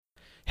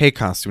Hey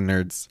costume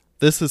nerds,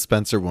 this is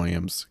Spencer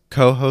Williams,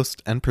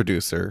 co-host and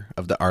producer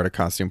of the Art of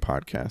Costume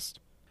podcast.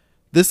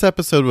 This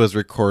episode was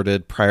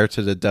recorded prior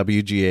to the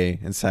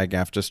WGA and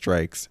SAG-AFTRA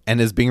strikes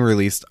and is being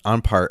released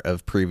on part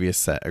of previous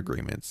set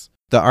agreements.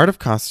 The Art of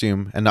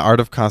Costume and the Art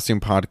of Costume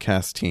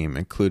podcast team,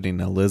 including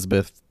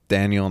Elizabeth,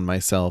 Daniel, and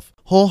myself,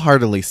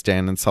 wholeheartedly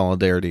stand in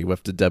solidarity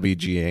with the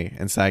WGA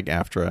and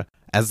SAG-AFTRA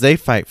as they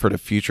fight for the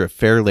future of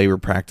fair labor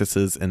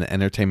practices in the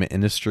entertainment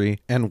industry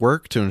and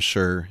work to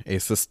ensure a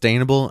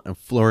sustainable and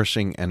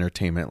flourishing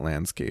entertainment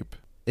landscape.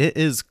 It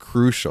is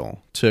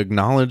crucial to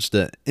acknowledge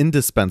the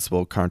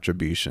indispensable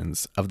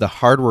contributions of the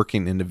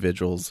hardworking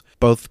individuals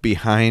both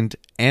behind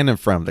and in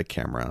front of the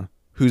camera,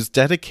 whose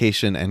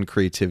dedication and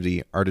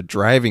creativity are the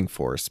driving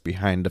force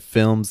behind the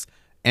films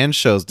and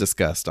shows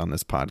discussed on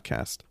this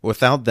podcast.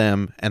 Without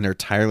them and their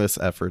tireless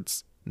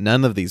efforts,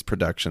 none of these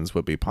productions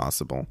would be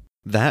possible.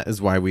 That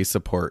is why we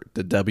support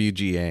the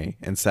WGA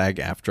and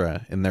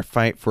SAG-AFTRA in their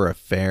fight for a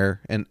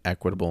fair and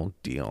equitable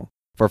deal.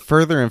 For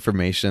further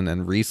information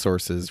and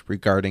resources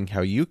regarding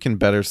how you can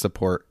better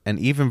support and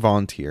even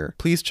volunteer,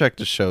 please check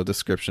the show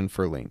description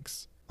for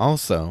links.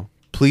 Also,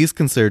 please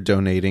consider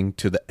donating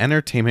to the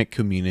Entertainment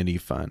Community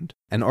Fund,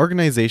 an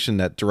organization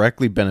that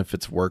directly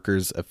benefits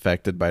workers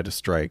affected by the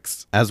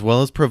strikes, as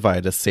well as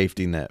provide a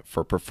safety net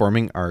for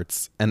performing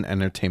arts and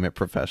entertainment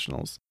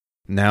professionals.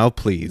 Now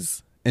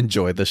please,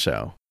 enjoy the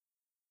show.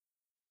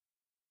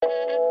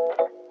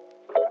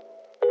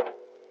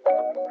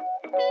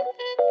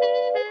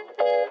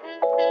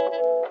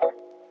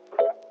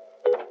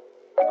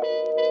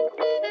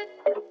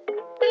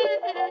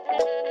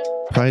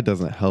 Probably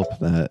doesn't help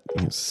that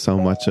so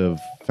much of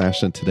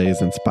fashion today is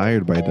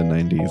inspired by the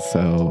 90s,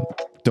 so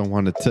don't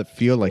want it to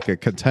feel like a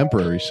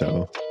contemporary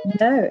show.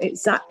 No,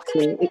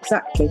 exactly.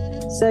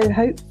 So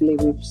hopefully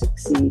we've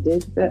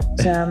succeeded, but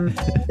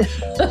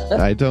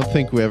I don't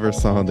think we ever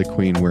saw the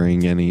Queen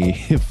wearing any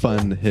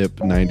fun, hip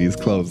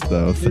 90s clothes,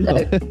 though. So.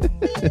 No.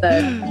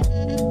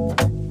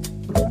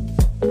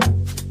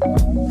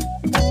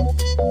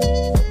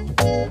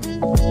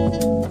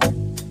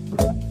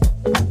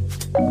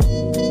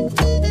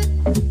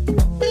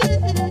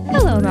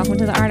 Welcome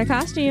to the Art of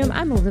Costume.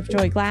 I'm Elizabeth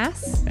Joy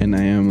Glass. And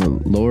I am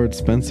Lord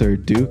Spencer,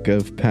 Duke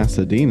of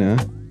Pasadena,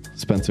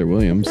 Spencer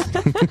Williams.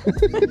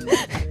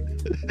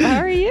 How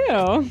are you?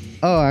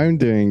 Oh, I'm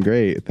doing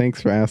great.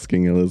 Thanks for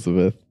asking,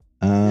 Elizabeth.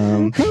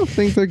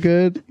 Things are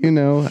good.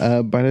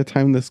 By the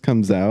time this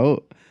comes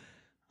out,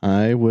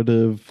 I would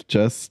have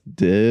just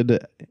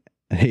did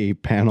a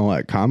panel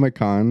at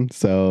Comic-Con.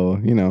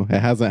 So, it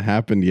hasn't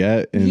happened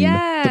yet in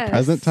the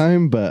present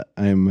time, but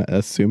I'm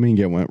assuming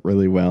it went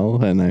really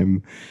well, and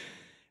I'm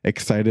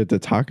excited to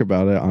talk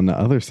about it on the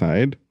other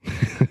side.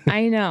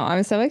 I know.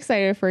 I'm so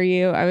excited for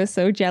you. I was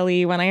so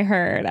jelly when I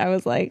heard. I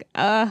was like,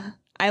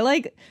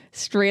 I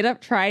straight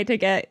up tried to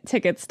get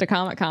tickets to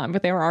Comic-Con,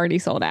 but they were already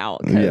sold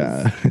out.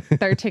 Yeah.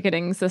 Their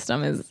ticketing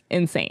system is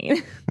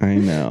insane. I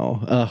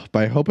know.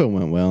 But I hope it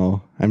went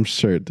well. I'm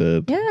sure it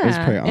did. Yeah. It was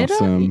pretty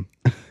awesome.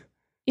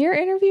 Your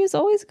interviews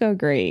always go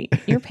great.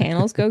 Your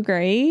panels go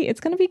great. It's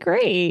going to be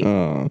great.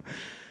 Oh,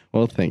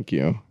 well, thank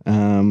you.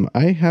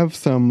 I have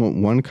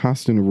some One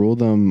Costume Rule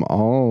Them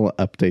All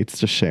updates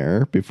to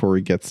share before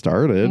we get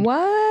started.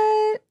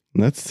 What?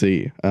 Let's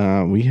see.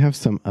 We have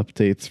some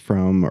updates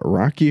from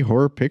Rocky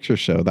Horror Picture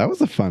Show. That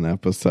was a fun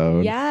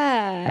episode.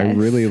 Yes. I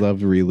really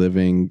loved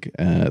reliving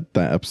that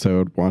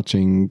episode,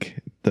 watching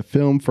the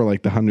film for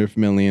the 100th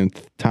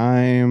millionth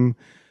time.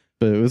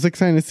 But it was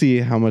exciting to see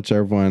how much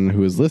everyone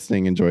who was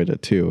listening enjoyed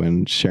it too,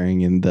 and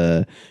sharing in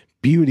the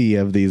beauty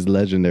of these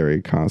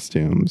legendary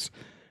costumes.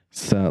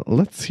 So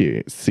let's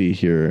see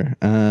here.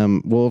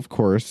 Well, of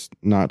course,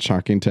 not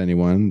shocking to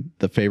anyone,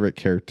 the favorite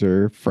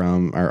character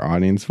from our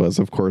audience was,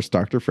 of course,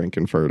 Dr.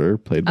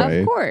 Frankenfurter, played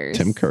by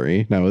Tim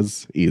Curry. That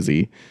was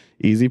easy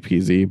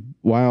peasy.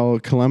 While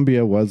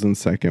Columbia was in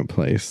second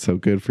place, so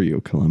good for you,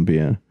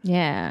 Columbia.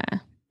 Yeah.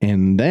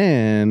 And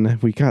then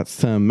we got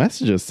some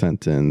messages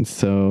sent in.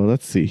 So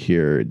let's see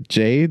here.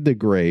 Jade the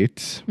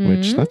Great,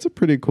 which that's a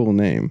pretty cool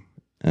name.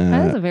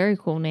 That is a very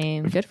cool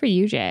name. Good for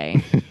you,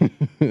 Jay.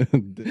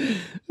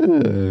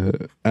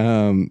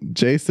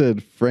 Jay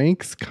said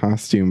Frank's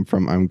costume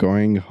from I'm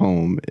Going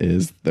Home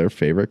is their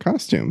favorite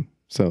costume.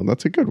 So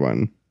that's a good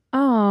one.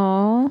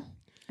 Oh,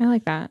 I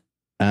like that.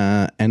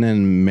 And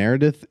then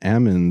Meredith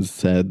Ammons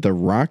said the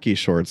Rocky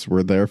shorts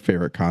were their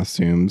favorite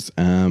costumes,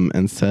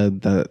 and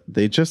said that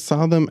they just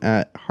saw them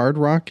at Hard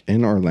Rock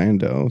in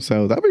Orlando.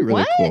 So that'd be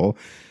really cool.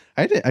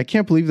 I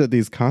can't believe that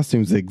these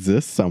costumes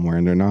exist somewhere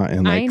and they're not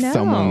in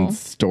someone's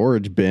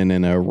storage bin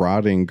in a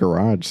rotting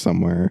garage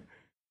somewhere.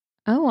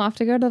 Oh, we'll have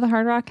to go to the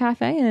Hard Rock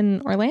Cafe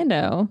in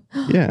Orlando.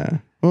 Yeah.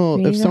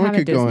 Well, if someone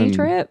could go on a Disney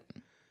trip.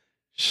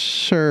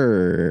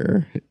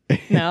 Sure.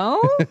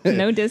 No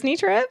Disney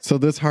trip. So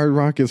this Hard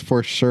Rock is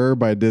for sure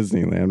by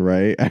Disneyland,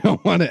 right? I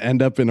don't want to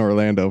end up in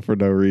Orlando for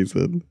no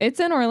reason. It's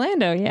in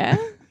Orlando, yeah.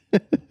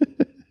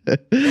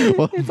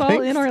 It's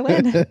all in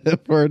Orlando.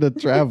 For the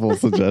travel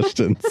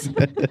suggestions.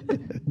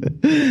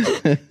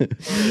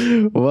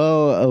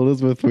 Well,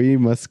 Elizabeth, we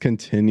must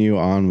continue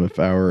on with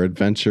our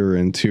adventure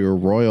into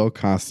royal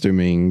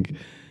costuming.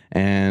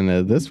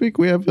 And this week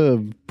we have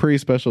a pretty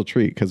special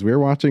treat because we're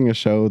watching a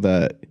show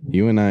that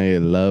you and I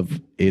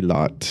love a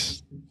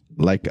lot.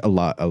 Like a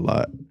lot.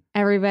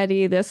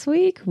 Everybody, this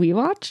week we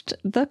watched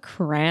The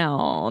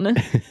Crown.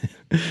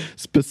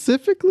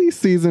 Specifically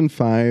season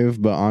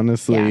 5, but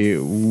honestly,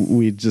 Yes.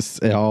 we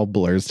just, it all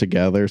blurs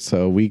together.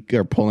 So we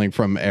are pulling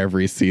from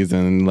every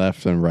season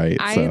left and right.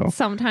 I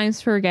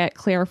sometimes forget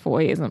Claire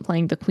Foy isn't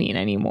playing the Queen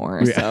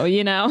anymore. Yeah. So,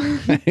 you know.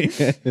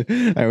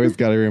 I always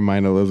got to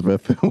remind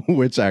Elizabeth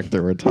which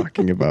actor we're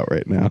talking about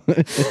right now.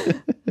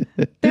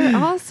 They're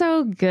all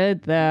so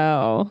good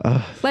though.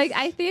 Ugh. Like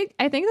I think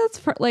that's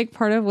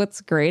part of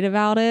what's great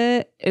about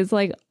it is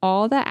like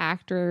all the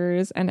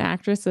actors and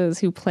actresses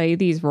who play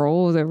these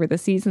roles over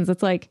the seasons.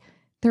 It's like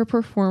their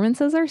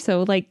performances are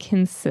so like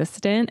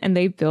consistent and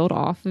they build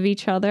off of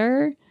each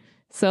other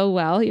so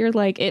well. You're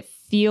like, it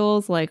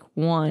feels like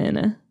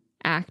one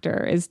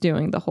actor is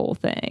doing the whole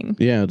thing.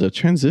 Yeah, the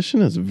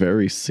transition is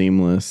very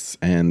seamless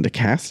and the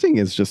casting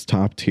is just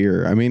top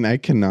tier. I mean, I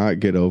cannot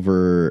get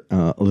over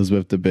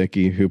Elizabeth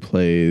Debicki, who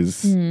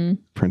plays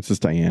Princess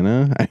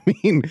Diana. I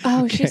mean,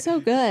 Oh, she's so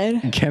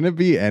good. can it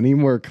be any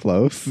more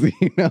close?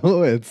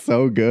 It's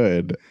so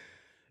good.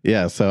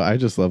 Yeah, so I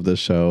just love this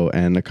show,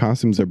 and the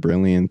costumes are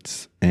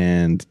brilliant,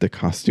 and the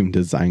costume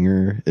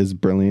designer is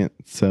brilliant.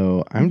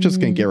 So I'm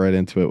just going to get right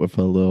into it with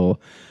a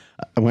little,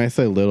 when I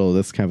say little,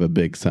 this is kind of a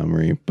big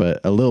summary, but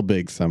a little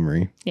big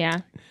summary. Yeah.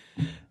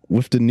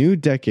 With the new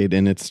decade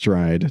in its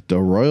stride, the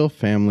royal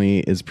family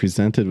is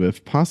presented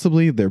with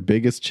possibly their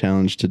biggest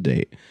challenge to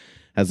date,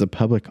 as the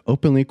public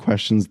openly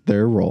questions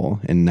their role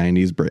in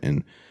 90s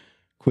Britain.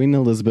 Queen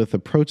Elizabeth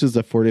approaches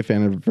the 40th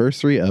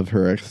anniversary of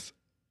her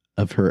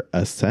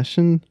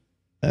accession.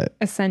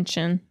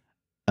 Ascension.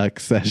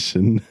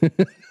 Accession.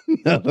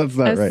 No, that's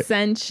not right.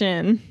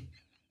 Ascension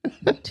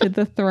to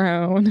the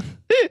throne.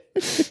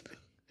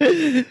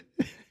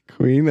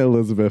 Queen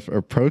Elizabeth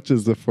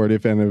approaches the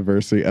 40th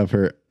anniversary of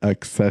her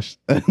accession.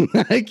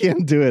 I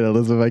can't do it,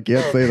 Elizabeth. I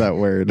can't say that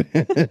word.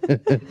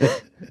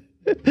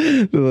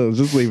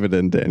 Just leave it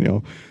in,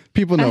 Daniel.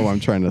 People know what I'm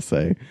trying to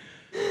say.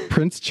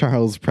 Prince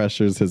Charles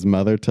pressures his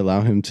mother to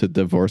allow him to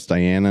divorce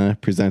Diana,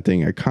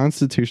 presenting a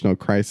constitutional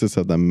crisis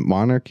of the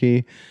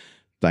monarchy.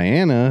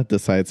 Diana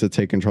decides to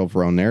take control of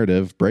her own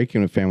narrative,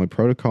 breaking with family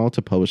protocol to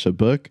publish a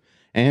book.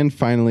 And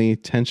finally,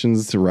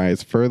 tensions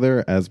rise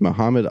further as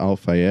Mohammed Al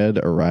Fayed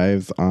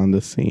arrives on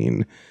the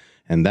scene.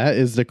 And that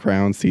is The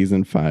Crown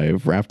Season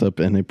 5, wrapped up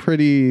in a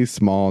pretty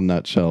small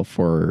nutshell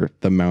for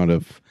the amount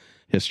of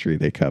history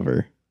they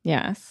cover.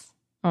 Yes.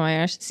 Oh my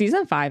gosh.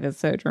 Season 5 is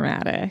so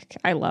dramatic.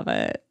 I love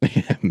it.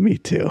 Yeah, me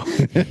too.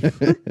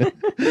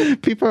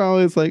 People are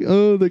always like,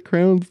 oh, The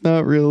Crown's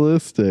not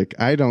realistic.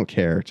 I don't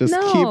care. Just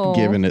No.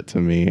 keep giving it to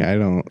me. I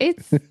don't.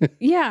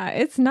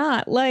 It's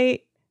not.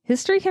 Like,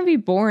 history can be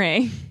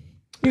boring.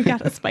 You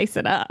gotta spice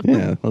it up.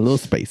 Yeah, a little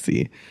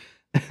spicy.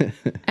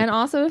 And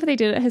also, if they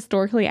did it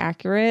historically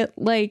accurate,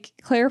 like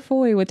Claire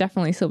Foy would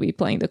definitely still be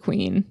playing the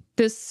Queen.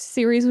 This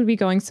series would be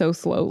going so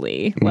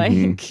slowly.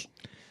 Like,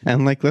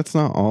 And like, let's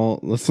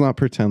not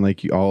pretend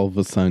like all of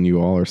a sudden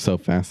you all are so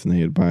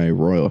fascinated by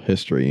royal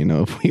history.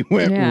 If we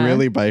went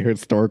really by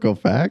historical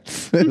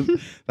facts,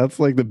 that's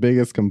like the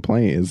biggest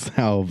complaint is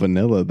how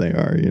vanilla they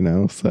are,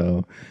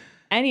 so.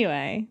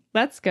 anyway,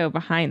 let's go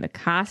behind the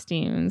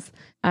costumes.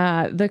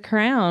 The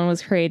Crown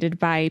was created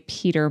by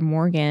Peter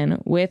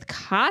Morgan with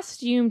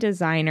costume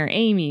designer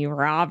Amy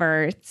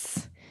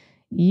Roberts.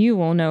 You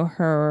will know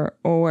her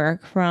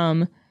work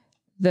from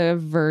The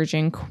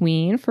Virgin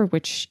Queen, for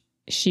which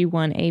she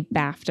won a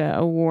BAFTA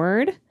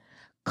award.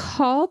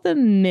 Called The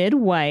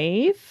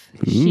Midwife.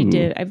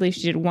 I believe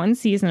she did one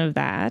season of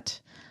that.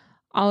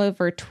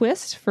 Oliver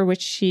Twist, for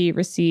which she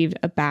received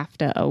a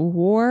BAFTA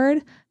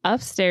award.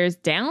 Upstairs,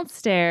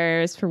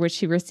 Downstairs, for which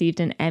she received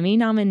an Emmy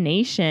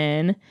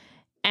nomination.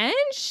 And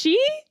she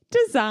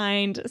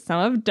designed some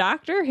of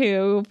Doctor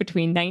Who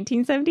between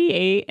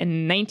 1978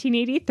 and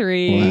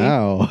 1983.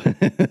 Wow.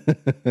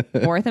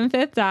 4th and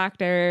 5th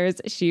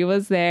Doctors. She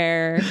was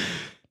there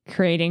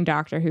creating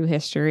Doctor Who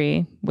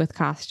history with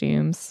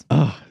costumes.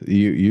 Oh,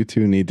 you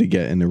two need to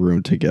get in a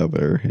room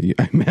together.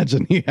 I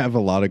imagine you have a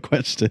lot of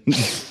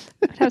questions.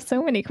 I have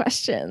so many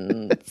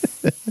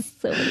questions.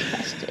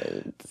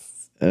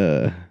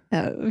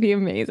 That would be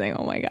amazing.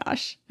 Oh my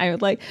gosh.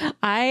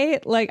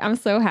 I'm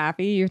so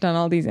happy you've done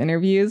all these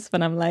interviews,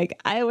 but I'm like,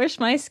 I wish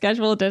my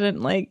schedule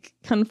didn't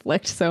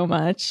conflict so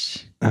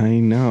much. I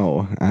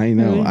know. I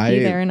would be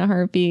there in a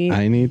heartbeat.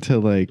 I need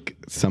to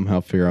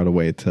somehow figure out a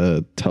way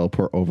to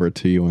teleport over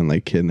to you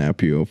and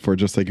kidnap you for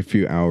just a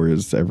few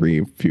hours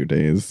every few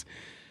days.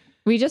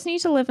 We just need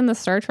to live in the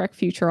Star Trek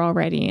future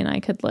already, and I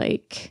could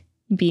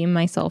beam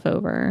myself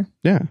over.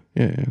 Yeah,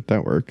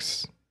 that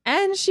works.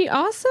 And she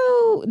also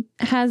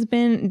has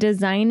been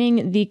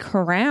designing the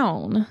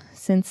Crown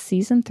since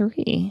season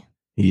 3.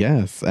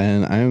 Yes,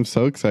 and I am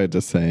so excited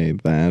to say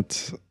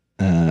that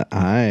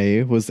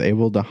I was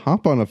able to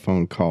hop on a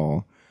phone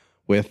call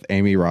with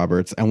Amy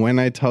Roberts. And when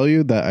I tell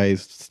you that I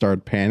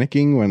started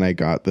panicking when I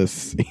got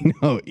this,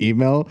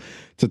 email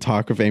to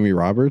talk with Amy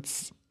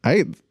Roberts,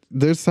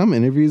 there's some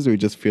interviews where you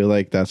just feel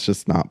like that's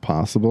just not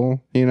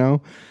possible,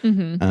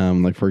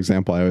 Like, for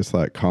example, I always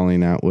thought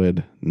Colleen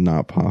Atwood,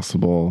 not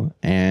possible.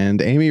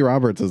 And Amy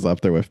Roberts is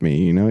up there with me,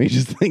 You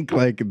just think,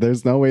 like,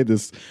 there's no way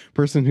this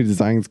person who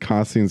designs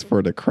costumes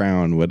for The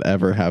Crown would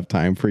ever have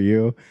time for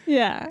you.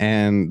 Yeah.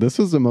 And this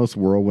was the most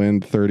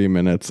whirlwind 30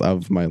 minutes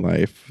of my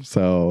life.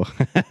 So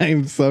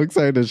I'm so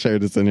excited to share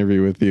this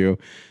interview with you.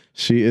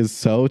 She is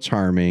so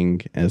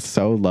charming and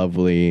so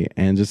lovely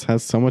and just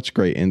has so much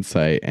great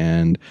insight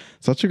and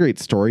such a great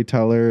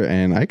storyteller.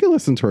 And I could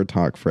listen to her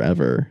talk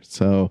forever.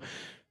 So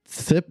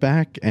sit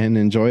back and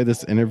enjoy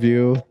this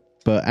interview.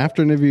 But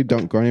after the interview,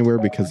 don't go anywhere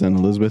because then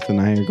Elizabeth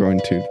and I are going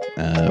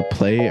to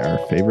play our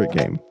favorite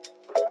game.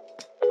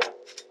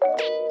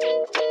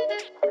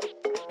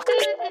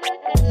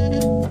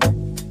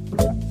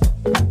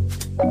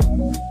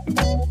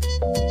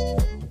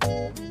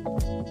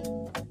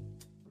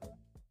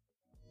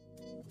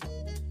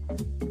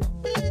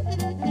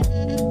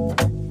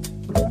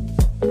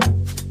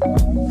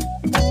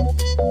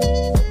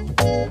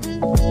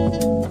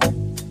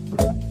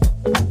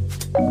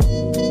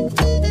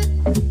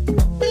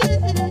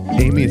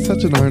 It's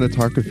such an honor to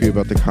talk with you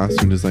about the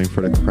costume design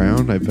for The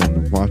Crown. I've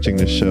been watching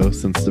the show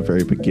since the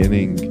very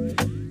beginning.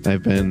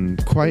 I've been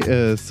quite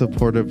a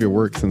supporter of your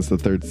work since the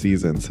 3rd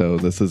season, so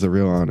this is a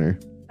real honor.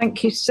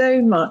 Thank you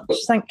so much.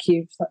 Thank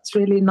you. That's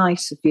really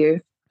nice of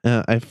you.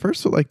 I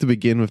first would like to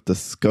begin with the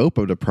scope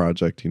of the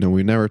project.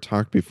 We never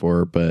talked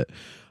before, but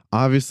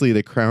obviously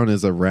The Crown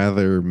is a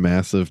rather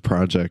massive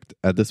project.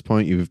 At this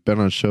point, you've been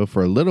on a show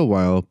for a little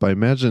while, but I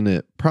imagine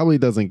it probably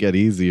doesn't get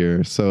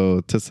easier.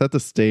 So to set the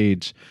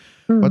stage,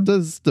 what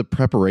does the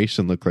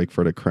preparation look like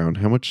for The Crown?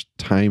 How much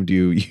time do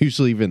you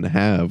usually even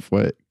have?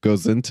 What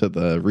goes into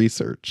the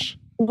research?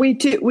 We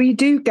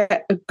do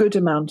get a good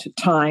amount of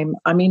time.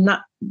 I mean,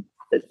 that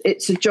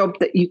it's a job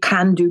that you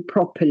can do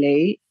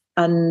properly,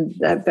 and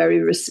they're very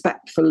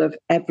respectful of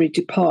every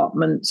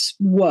department's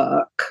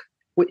work,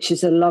 which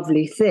is a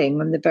lovely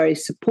thing, and they're very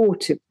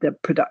supportive of the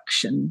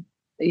production,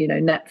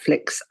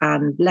 Netflix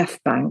and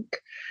Left Bank.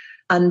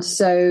 And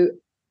so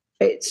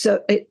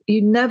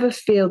you never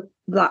feel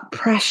that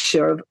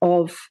pressure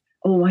of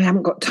I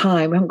haven't got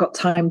time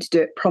to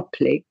do it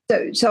properly.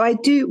 So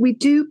we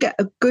do get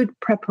a good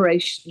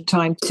preparation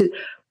time to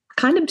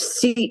kind of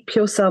seep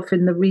yourself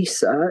in the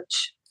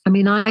research. I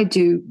mean, I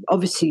do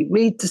obviously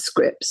read the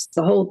scripts.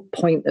 The whole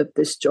point of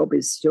this job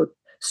is your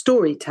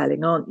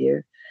storytelling, aren't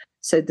you?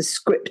 So the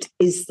script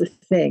is the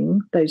thing,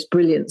 those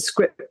brilliant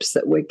scripts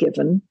that we're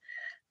given.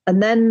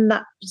 And then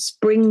that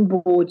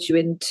springboards you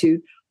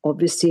into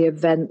obviously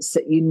events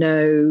that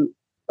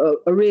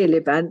are real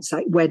events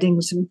like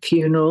weddings and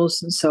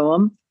funerals and so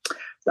on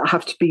that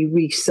have to be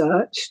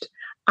researched.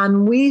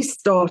 And we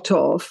start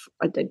off,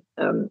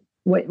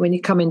 when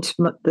you come into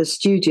the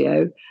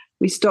studio,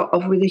 we start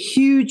off with a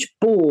huge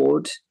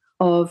board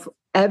of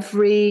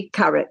every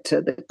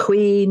character, the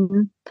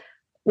Queen.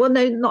 Well,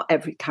 no, not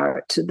every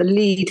character. The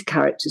lead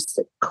characters,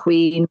 the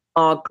Queen,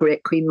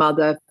 Margaret, Queen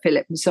Mother,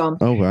 Philip, and so on.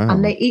 Oh, wow.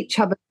 And they each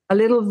have a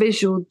little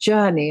visual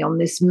journey on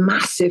this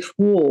massive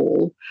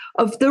wall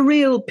of the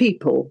real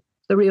people.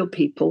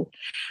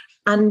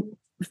 And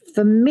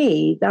for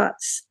me,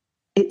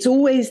 it's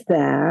always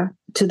there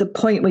to the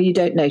point where you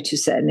don't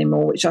notice it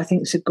anymore, which I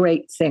think is a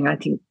great thing. I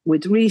think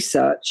with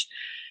research,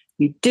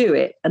 you do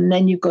it and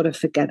then you've got to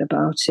forget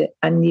about it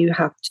and you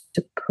have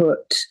to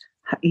put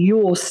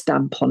your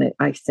stamp on it,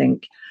 I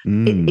think.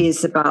 It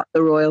is about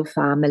the royal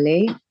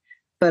family,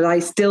 but I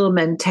still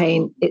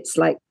maintain it's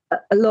like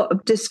a lot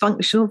of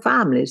dysfunctional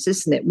families,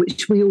 isn't it,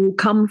 which we all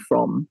come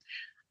from.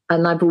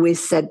 And I've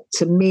always said,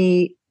 to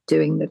me,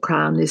 doing The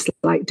Crown is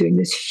like doing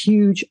this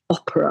huge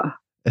opera.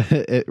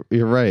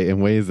 You're right.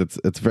 In ways,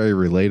 it's very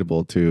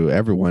relatable to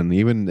everyone.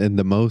 Even in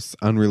the most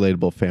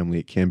unrelatable family,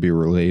 it can be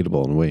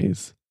relatable in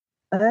ways.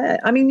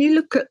 I mean, you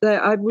look at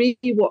I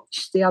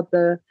rewatched the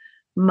other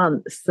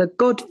month, The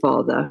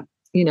Godfather,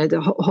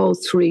 the whole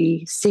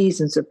 3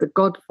 seasons of The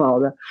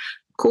Godfather.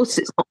 Of course,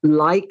 it's not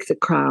like The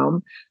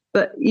Crown,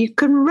 but you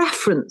can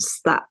reference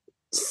that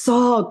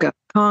saga,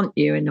 can't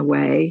you, in a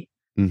way?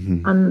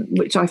 Mm-hmm. And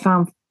which I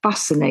found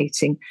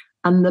fascinating,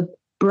 and the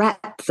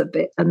breadth of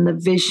it and the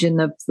vision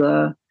of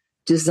the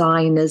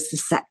designers, the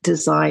set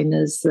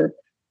designers, the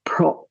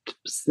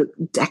props, the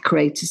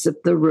decorators of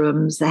the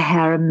rooms, the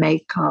hair and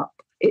makeup,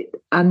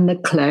 and the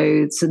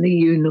clothes and the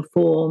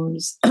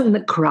uniforms and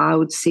the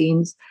crowd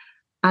scenes.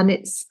 And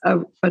it's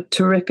a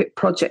terrific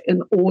project,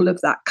 and all of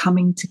that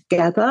coming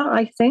together,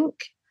 I think.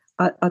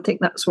 I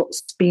think that's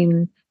what's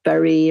been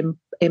very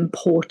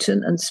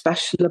important and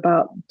special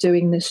about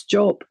doing this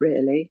job,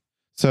 really.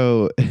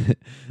 So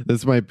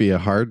this might be a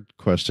hard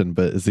question,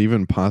 but is it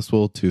even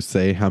possible to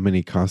say how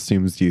many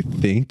costumes you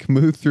think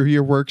move through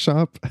your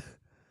workshop?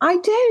 I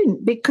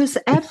don't, because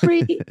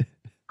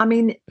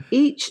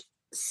each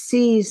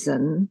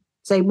season,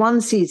 say one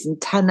season,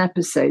 10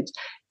 episodes,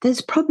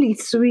 there's probably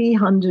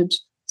 300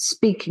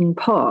 speaking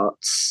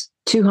parts,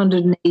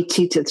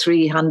 280 to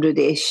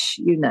 300-ish,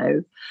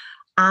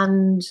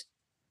 and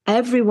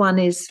everyone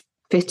is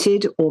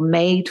fitted or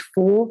made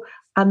for,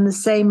 and the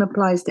same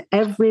applies to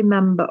every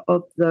member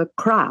of the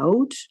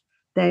crowd.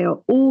 They are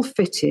all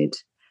fitted.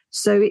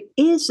 So it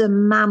is a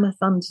mammoth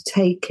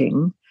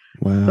undertaking.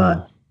 Wow.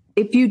 But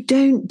if you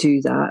don't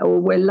do that, or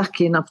we're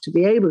lucky enough to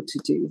be able to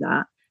do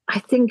that, I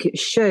think it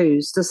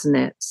shows, doesn't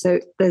it? So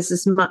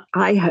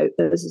I hope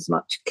there's as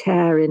much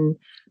care in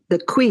the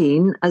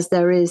Queen as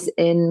there is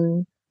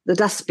in the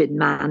dustbin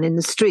man in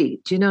the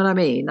street. Do you know what I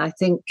mean? I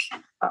think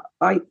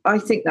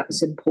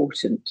that's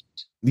important.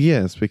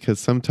 Yes, because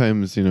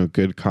sometimes,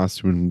 good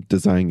costume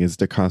design is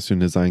the costume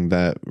design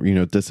that,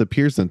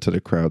 disappears into the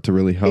crowd to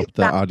really help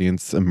the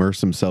audience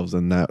immerse themselves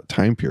in that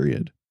time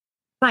period.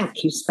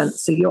 Thank you,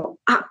 Spencer. You're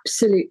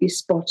absolutely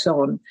spot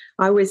on.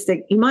 I always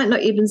think you might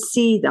not even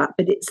see that,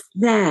 but it's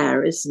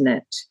there, isn't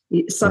it?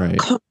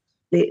 Subconsciously,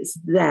 it's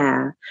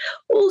there.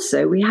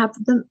 Also,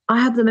 I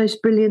have the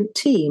most brilliant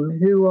team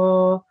who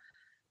are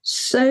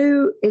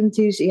so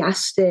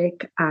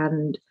enthusiastic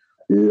and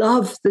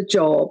love the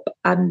job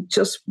and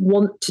just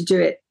want to do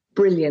it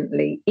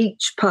brilliantly.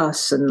 Each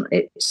person,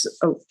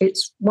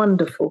 it's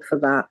wonderful for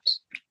that.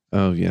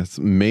 Oh, yes.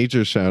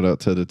 Major shout out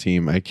to the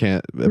team.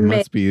 It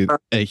must be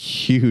a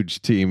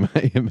huge team,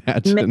 I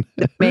imagine.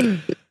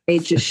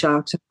 Major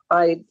shout out.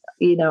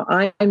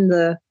 I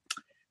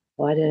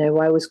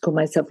always call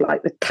myself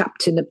like the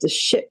captain of the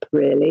ship,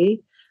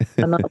 really.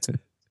 And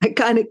I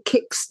kind of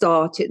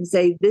kickstart it and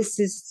say, this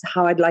is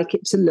how I'd like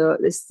it to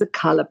look. This is the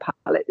color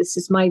palette. This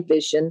is my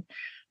vision.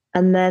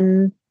 And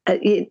then,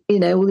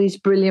 all these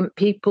brilliant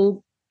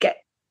people get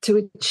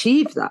to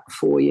achieve that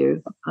for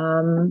you.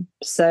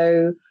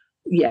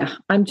 Yeah,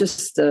 I'm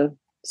just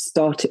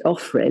start it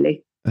off,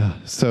 really.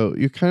 So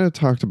you kind of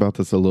talked about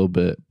this a little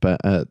bit, but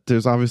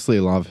there's obviously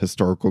a lot of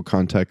historical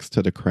context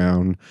to The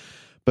Crown,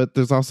 but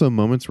there's also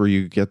moments where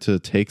you get to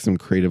take some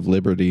creative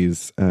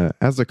liberties.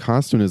 As a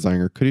costume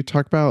designer, could you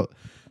talk about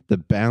the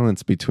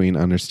balance between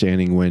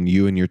understanding when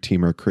you and your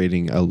team are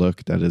creating a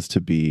look that is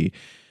to be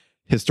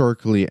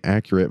historically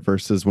accurate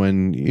versus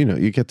when,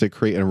 you get to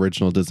create an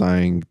original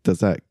design? Does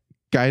that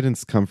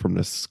guidance come from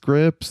the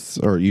scripts,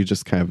 or you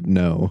just kind of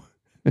know?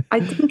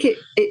 I think it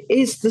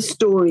is the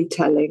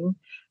storytelling,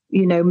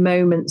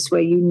 moments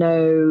where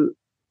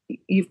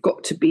you've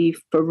got to be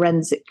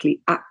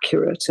forensically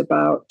accurate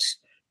about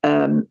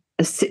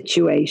a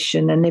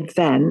situation, an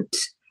event,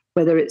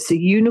 whether it's a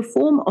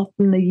uniform,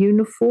 often the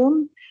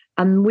uniform.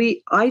 And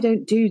I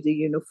don't do the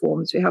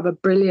uniforms. We have a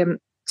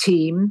brilliant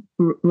team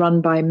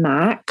run by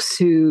Max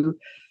who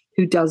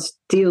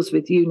deals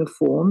with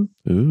uniform.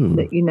 Ooh.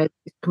 That,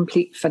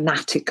 complete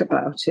fanatic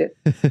about it.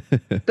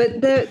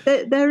 But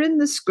they're in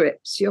the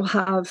scripts. You'll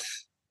have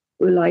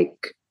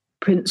like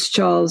Prince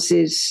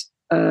Charles's,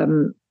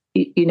 when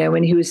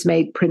he was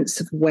made Prince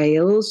of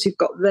Wales. You've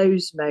got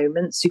those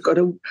moments. You've got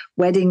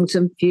weddings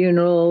and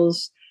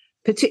funerals,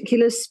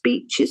 particular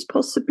speeches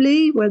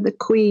possibly where the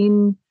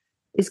Queen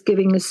is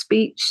giving a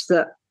speech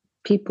that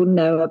people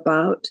know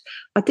about.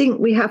 I think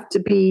we have to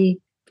be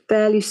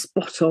fairly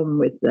spot on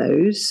with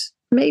those,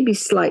 maybe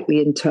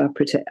slightly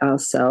interpret it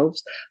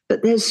ourselves,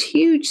 but there's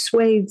huge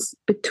swathes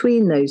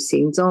between those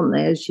scenes, aren't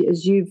there,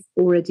 as you've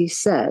already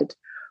said,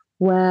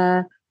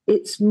 where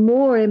it's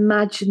more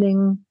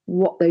imagining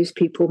what those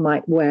people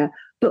might wear.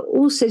 But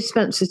also,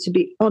 Spencer, to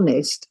be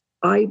honest,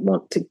 I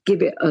want to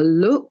give it a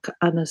look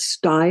and a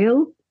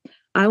style.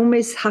 I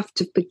almost have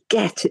to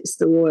forget it's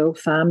the royal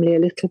family a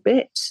little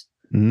bit.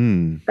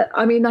 But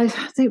I mean, I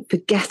don't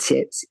forget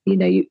it.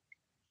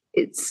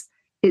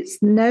 It's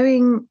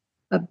knowing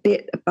a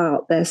bit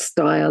about their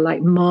style.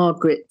 Like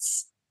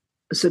Margaret's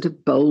sort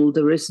of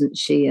bolder, isn't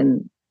she?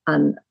 And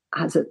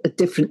has a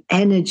different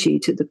energy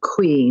to the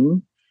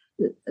Queen,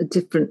 a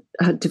different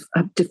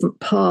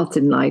path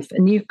in life.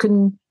 And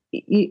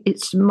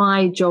it's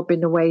my job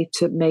in a way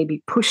to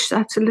maybe push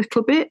that a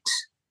little bit.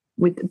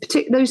 With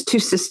those two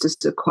sisters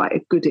are quite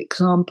a good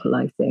example,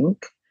 I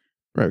think.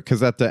 Right,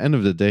 because at the end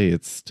of the day,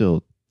 it's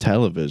still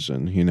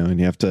television, and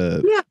you have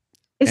to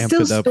amp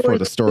it up for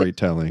the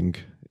storytelling.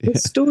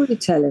 It's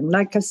storytelling.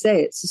 Like I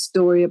say, it's a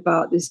story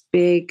about this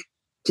big,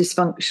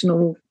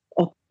 dysfunctional,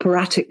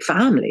 operatic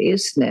family,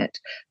 isn't it?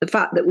 The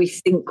fact that we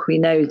think we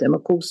know them,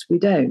 of course we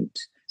don't.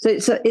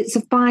 So it's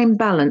a fine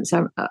balance,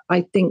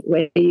 I think,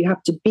 where you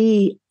have to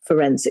be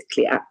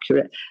forensically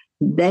accurate.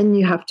 Then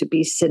you have to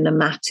be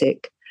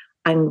cinematic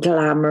and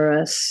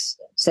glamorous,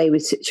 say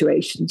with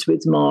situations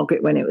with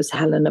Margaret when it was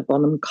Helena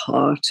Bonham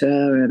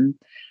Carter and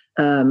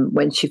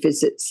when she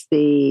visits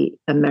the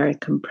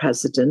American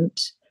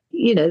president.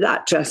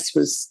 That dress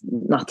was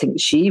nothing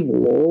she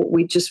wore.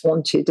 We just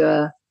wanted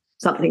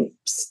something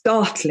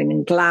startling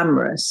and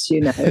glamorous,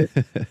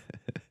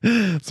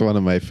 It's one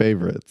of my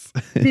favorites.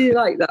 Do you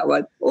like that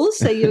one?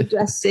 Also, you're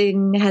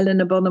dressing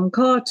Helena Bonham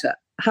Carter.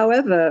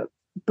 However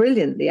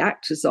brilliant the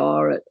actors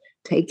are at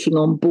taking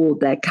on board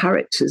their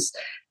characters,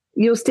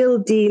 you're still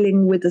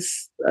dealing with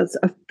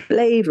a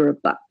flavour of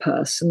that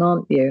person,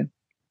 aren't you?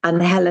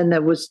 And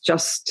Helena was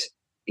just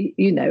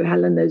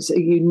Helena's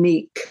a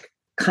unique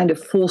kind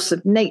of force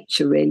of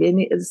nature,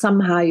 really. And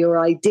somehow your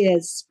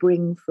ideas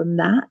spring from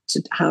that,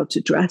 to how to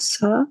dress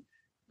her,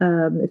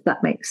 if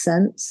that makes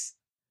sense.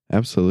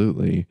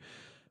 Absolutely.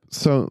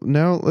 So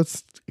now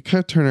let's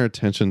kind of turn our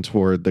attention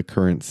toward the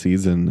current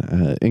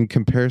season. In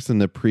comparison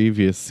to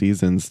previous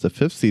seasons, the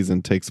fifth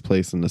season takes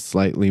place in a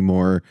slightly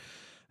more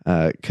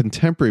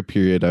contemporary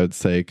period, I would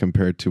say,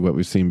 compared to what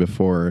we've seen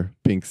before,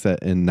 being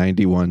set in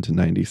 91 to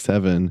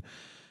 97.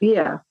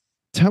 Yeah.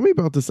 Tell me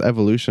about this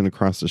evolution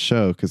across the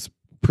show, because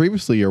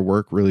previously your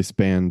work really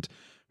spanned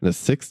the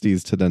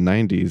 60s to the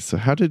 90s. So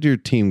how did your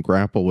team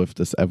grapple with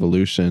this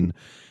evolution?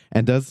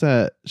 And does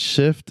that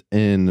shift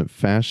in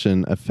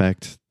fashion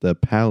affect the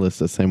palace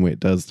the same way it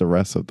does the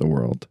rest of the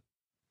world?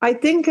 I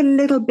think a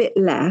little bit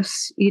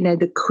less.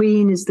 The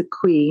queen is the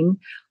queen.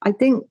 I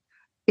think,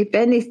 if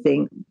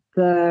anything,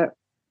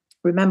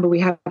 remember we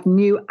have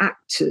new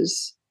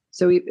actors.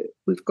 So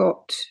we've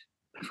got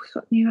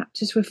new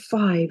actors. We're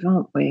 5,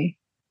 aren't we?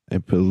 I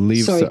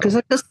believe so. Sorry, because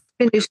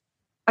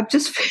I've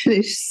just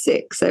finished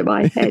 6, so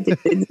my head is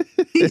in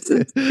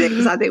season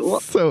 6. I think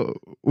what? So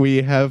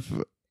we have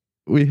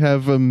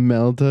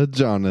Imelda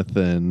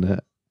Jonathan,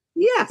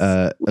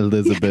 yes,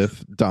 Elizabeth,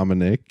 yes.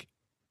 Dominic,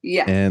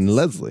 yes, and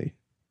Leslie.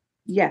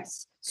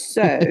 Yes.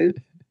 So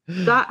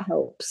that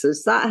helps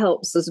us. That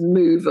helps us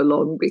move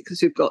along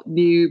because we've got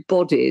new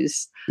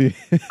bodies.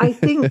 I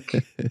think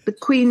the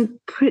Queen,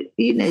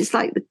 it's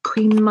like the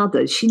Queen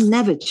Mother. She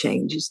never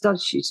changes,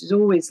 does she? She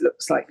always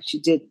looks like she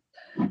did,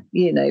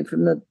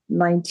 from the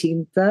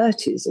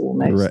 1930s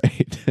almost.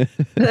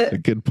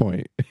 Right. Good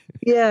point.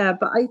 Yeah,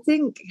 but I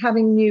think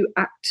having new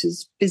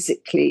actors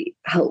physically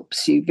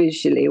helps you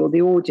visually, or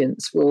the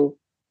audience will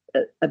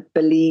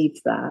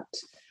believe that.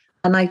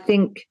 And I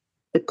think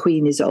the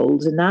Queen is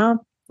older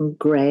now and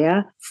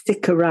grayer,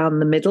 thick around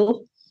the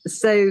middle.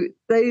 So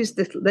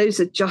those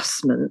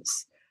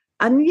adjustments,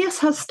 and yes,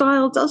 her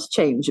style does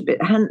change a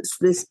bit. Hence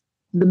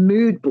the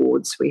mood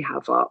boards we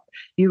have up.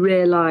 You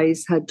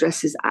realise her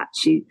dresses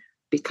actually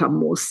become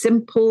more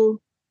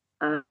simple,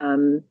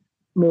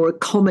 more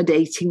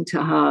accommodating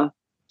to her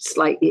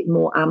slightly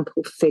more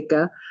ample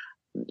figure.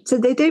 So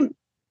I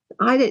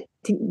don't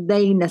think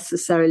they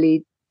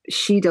necessarily,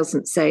 she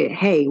doesn't say,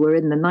 hey, we're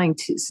in the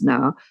 90s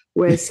now,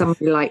 whereas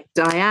somebody like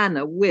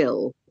Diana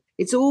will.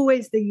 It's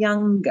always the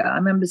younger. I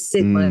remember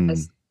Sid, when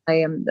I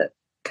am the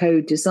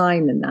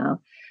co-designer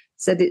now,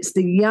 said it's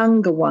the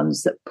younger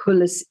ones that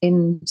pull us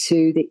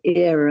into the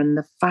era and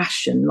the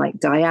fashion, like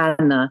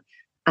Diana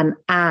and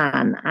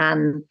Anne.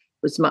 Anne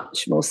was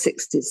much more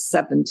 60s,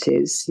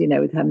 70s,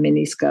 with her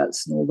mini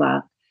skirts and all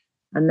that.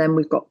 And then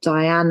we've got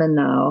Diana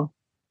now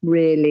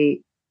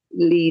really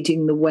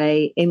leading the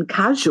way in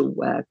casual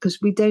wear, because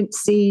we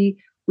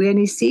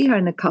only see her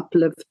in a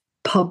couple of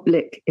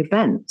public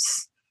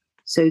events.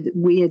 So that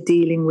we are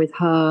dealing with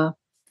her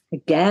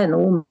again,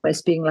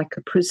 almost being like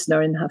a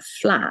prisoner in her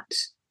flat.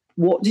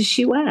 What does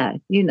she wear?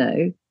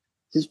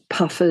 There's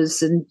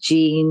puffers and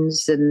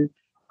jeans. And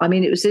I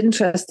mean, it was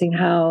interesting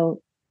how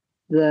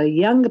the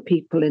younger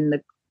people in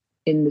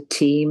the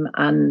team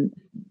and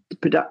the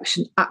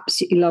production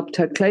absolutely loved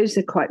her clothes.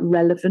 They're quite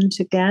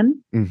relevant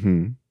again.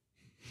 Mm-hmm.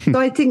 So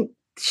I think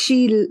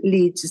she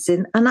leads us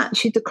in, and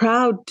actually the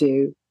crowd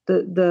do.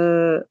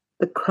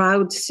 The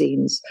crowd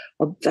scenes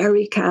are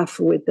very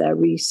careful with their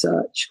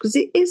research, because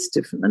it is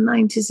different. The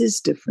 90s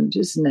is different,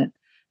 isn't it?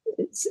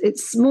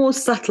 It's more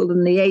subtle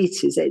than the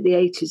 80s. The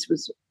 80s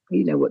was,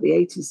 what the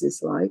 80s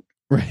is like.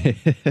 Right.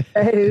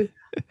 So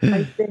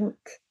I think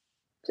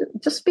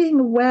just being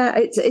aware,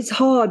 it's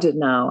harder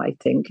now. I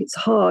think it's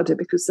harder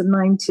because the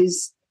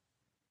 90s,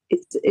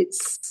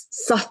 it's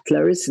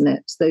subtler, isn't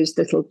it? Those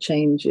little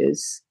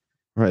changes.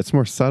 Right, it's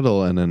more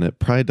subtle, and then it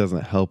probably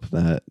doesn't help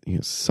that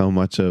so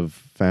much of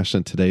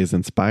fashion today is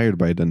inspired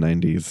by the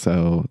 90s.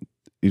 So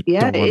you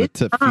don't want it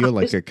to feel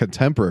like a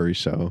contemporary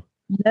show.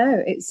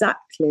 No,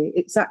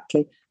 exactly.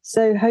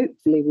 So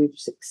hopefully we've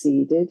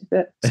succeeded,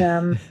 but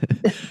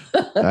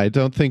I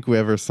don't think we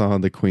ever saw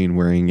the Queen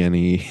wearing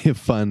any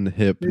fun,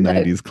 hip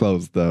 90s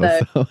clothes, though. No.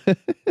 So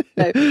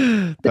No.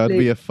 That would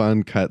be a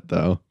fun cut,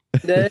 though.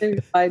 No,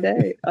 I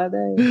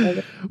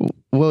know.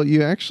 Well,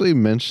 you actually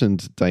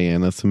mentioned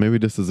Diana, so maybe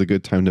this is a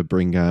good time to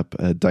bring up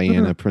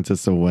Diana,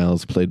 Princess of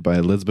Wales, played by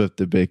Elizabeth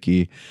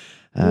Debicki.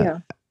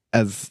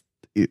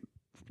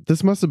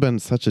 This must have been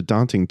such a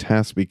daunting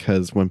task,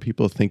 because when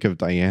people think of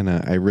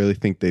Diana, I really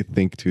think they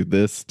think to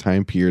this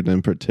time period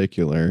in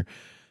particular.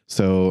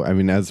 So, I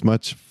mean, as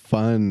much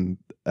fun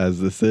as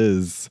this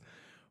is,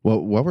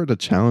 what were the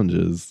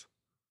challenges?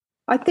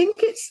 I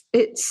think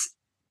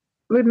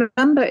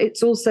remember,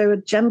 it's also a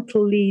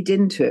gentle lead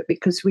into it,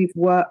 because we've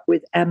worked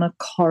with Emma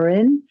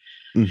Corrin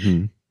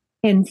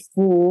in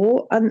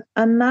 4,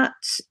 and that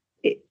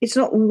it's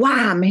not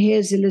wham,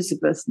 here's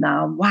Elizabeth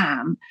now,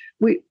 wham.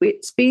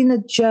 It's been a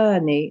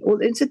journey. Well,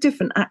 it's a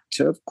different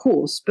actor, of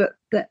course, but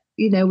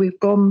we've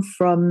gone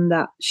from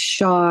that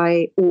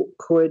shy,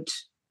 awkward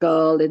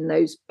girl in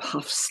those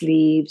puff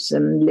sleeves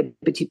and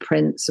Liberty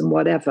prints and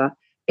whatever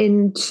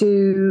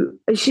into,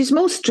 she's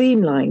more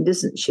streamlined,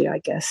 isn't she, I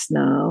guess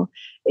now.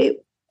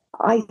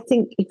 I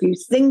think if you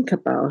think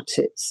about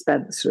it,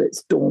 Spencer,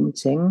 it's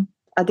daunting.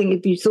 I think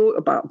if you thought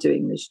about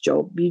doing this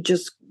job, you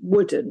just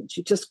wouldn't.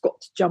 You just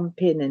got to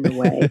jump in a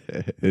way.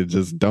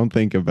 Just don't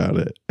think about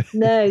it.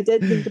 No,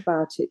 don't think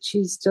about it.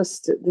 She's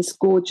just this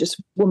gorgeous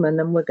woman,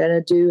 and we're going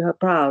to do her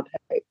proud,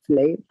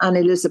 hopefully. And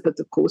Elizabeth,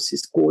 of course,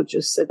 is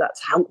gorgeous, so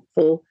that's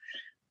helpful.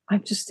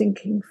 I'm just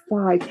thinking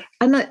 5.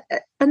 And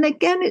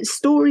again, it's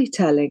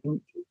storytelling.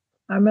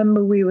 I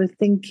remember we were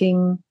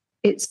thinking,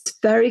 it's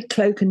very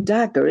cloak and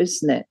dagger,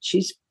 isn't it?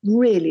 She's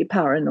really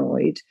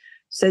paranoid.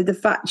 So the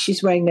fact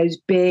she's wearing those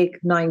big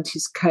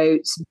 90s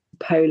coats,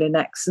 polo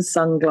necks and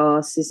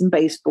sunglasses and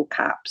baseball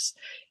caps,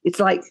 it's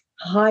like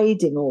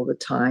hiding all the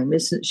time,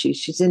 isn't she?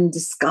 She's in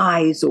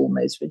disguise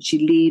almost when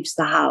she leaves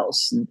the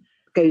house and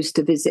goes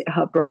to visit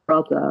her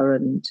brother.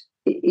 And,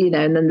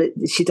 and then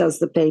she does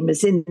the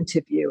famous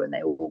interview and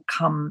they all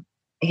come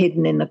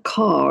hidden in a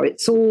car.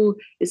 It's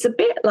a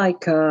bit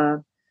like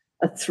a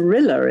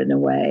thriller in a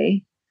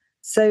way.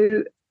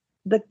 So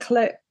does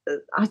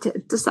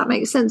that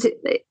make sense?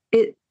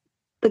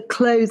 The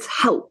clothes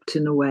helped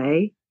in a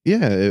way.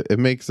 Yeah, it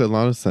makes a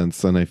lot of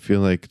sense. And I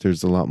feel like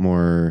she's a lot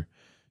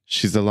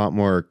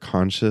more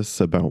conscious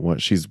about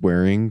what she's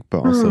wearing, but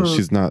also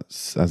she's not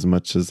as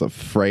much as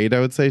afraid, I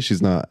would say.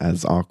 She's not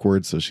as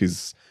awkward. So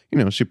she's,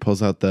 she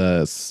pulls out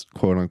the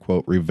quote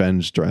unquote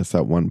revenge dress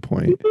at one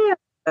point. Yeah.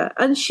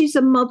 And she's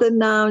a mother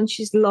now and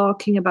she's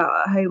larking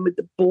about at home with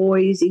the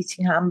boys,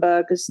 eating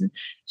hamburgers. And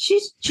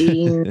she's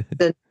jeans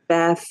and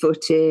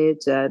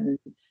barefooted. And,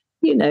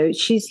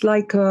 she's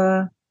like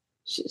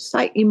she's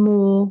slightly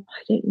more,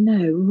 I don't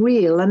know,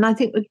 real. And I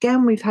think,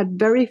 again, we've had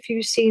very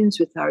few scenes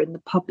with her in the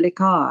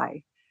public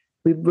eye.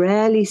 We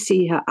rarely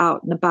see her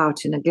out and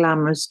about in a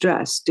glamorous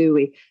dress, do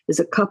we? There's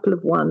a couple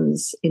of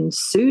ones in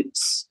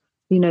suits,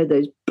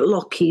 those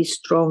blocky,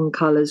 strong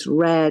colours,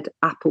 red,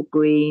 apple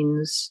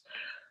greens,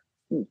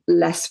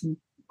 less,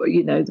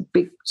 the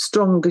big,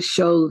 stronger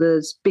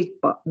shoulders, big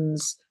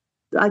buttons.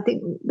 I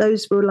think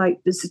those were like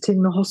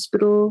visiting the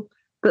hospital.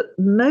 But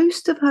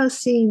most of her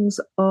scenes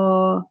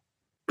are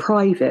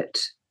private.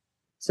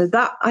 So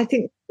that, I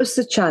think, was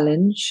the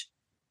challenge,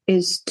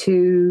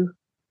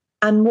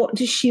 and what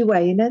does she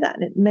wear? That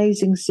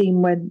amazing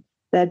scene when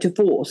they're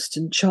divorced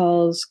and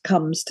Charles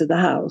comes to the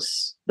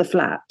house, the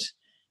flat,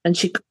 and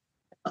she cooks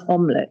an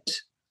omelette.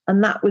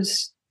 And that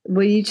was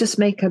where you just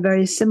make her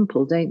very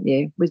simple, don't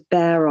you? With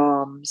bare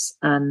arms.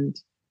 And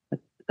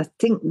I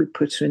think we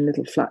put her in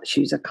little flat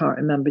shoes. I can't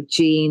remember,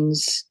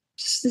 jeans,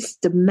 just this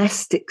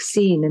domestic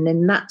scene. And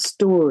in that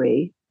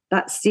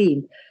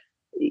scene,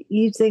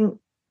 you think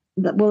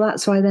that, well,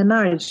 that's why their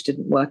marriage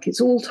didn't work.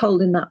 It's all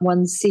told in that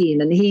one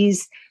scene. And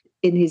he's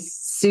in his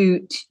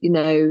suit,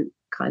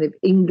 kind of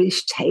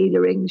English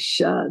tailoring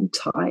shirt and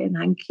tie and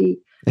hanky.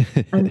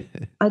 And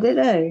I don't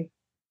know.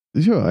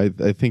 Sure, I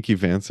think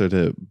you've answered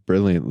it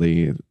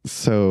brilliantly.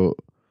 So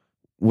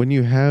when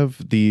you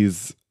have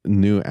these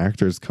new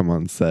actors come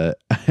on set,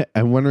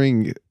 I'm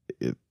wondering,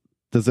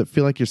 does it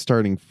feel like you're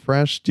starting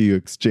fresh? Do you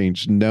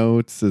exchange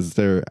notes?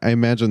 I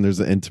imagine there's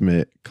an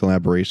intimate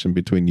collaboration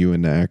between you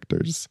and the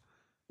actors.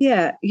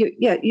 Yeah,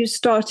 you're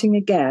starting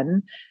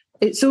again.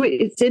 It's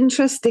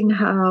interesting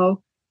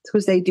how,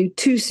 because they do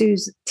two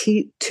seasons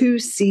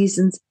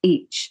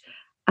each.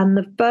 And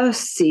the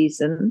first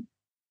season,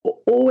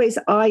 always,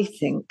 I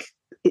think,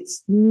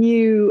 it's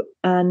new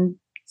and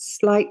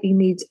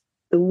slightly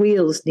the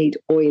wheels need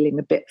oiling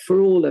a bit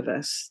for all of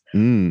us.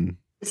 The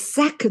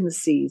second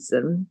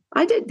season,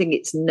 I don't think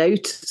it's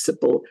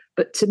noticeable,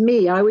 but to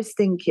me, I always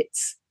think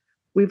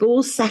we've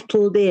all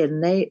settled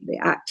in. The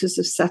actors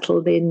have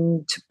settled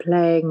into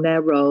playing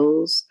their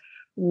roles.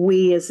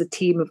 We as a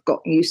team have got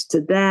used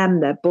to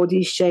them, their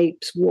body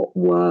shapes, what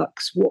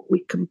works, what we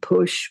can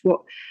push,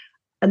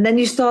 and then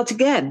you start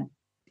again.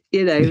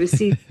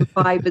 Season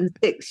 5 and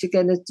 6, you're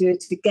going to do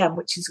it again,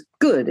 which is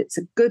good. It's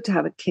good to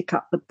have a kick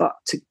up the butt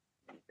to,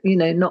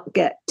 not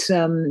get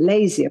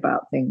lazy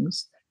about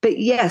things. But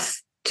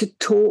yes, to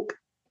talk,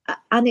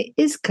 and it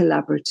is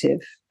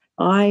collaborative.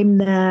 I'm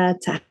there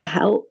to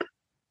help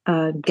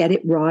get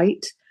it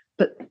right,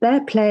 but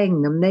they're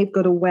playing them. They've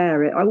got to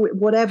wear it.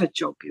 Whatever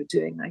job you're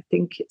doing, I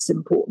think it's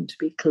important to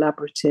be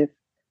collaborative,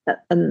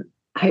 and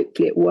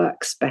hopefully it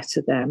works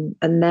better then.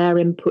 And their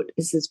input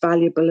is as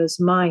valuable as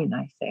mine,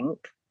 I think.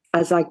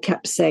 As I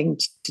kept saying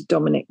to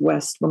Dominic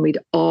West when we'd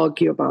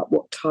argue about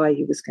what tie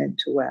he was going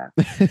to wear.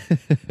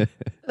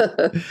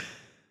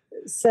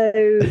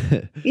 So,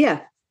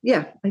 yeah,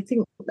 I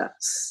think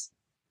that's,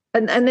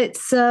 and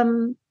it's a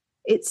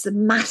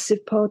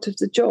massive part of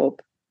the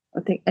job. I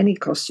think any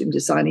costume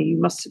designer you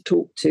must have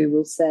talked to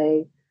will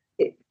say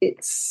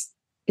it's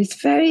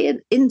very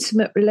an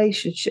intimate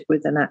relationship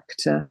with an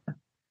actor.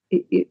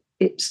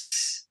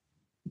 It's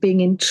being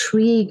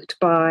intrigued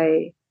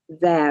by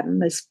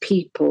them as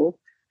people,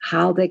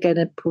 how they're going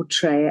to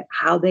portray it,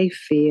 how they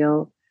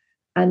feel,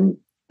 and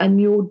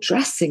you're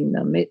dressing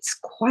them. It's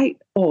quite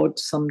odd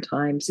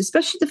sometimes,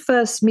 especially the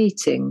first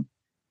meeting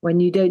when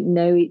you don't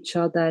know each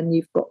other and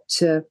you've got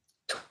to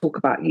talk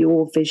about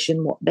your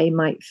vision, what they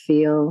might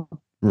feel.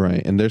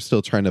 Right. And they're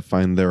still trying to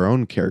find their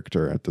own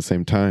character at the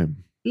same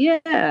time.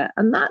 Yeah.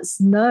 And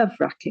that's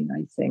nerve-wracking,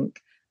 I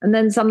think. And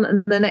then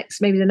the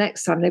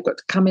next time they've got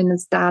to come in and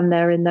stand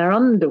there in their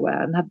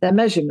underwear and have their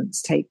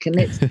measurements taken.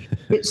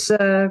 It's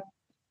a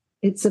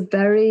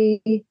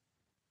very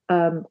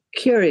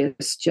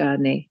curious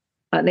journey.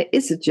 And it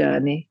is a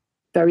journey,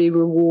 very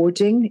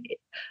rewarding,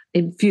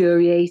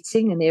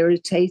 infuriating and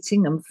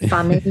irritating and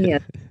funny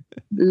and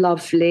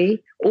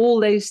lovely. All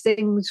those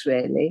things,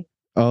 really.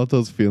 All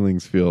those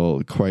feelings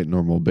feel quite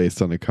normal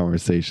based on the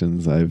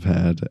conversations I've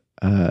had.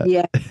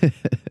 Yeah.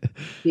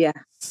 Yeah.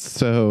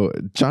 So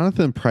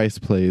Jonathan Pryce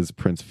plays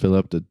Prince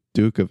Philip, the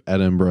Duke of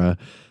Edinburgh.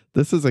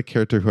 This is a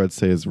character who I'd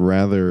say is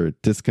rather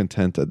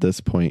discontent at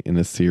this point in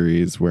a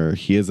series where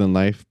he is in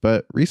life,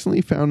 but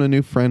recently found a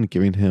new friend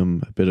giving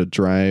him a bit of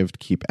drive to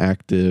keep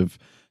active,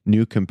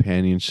 new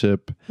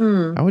companionship.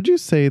 How would you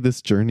say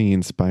this journey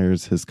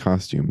inspires his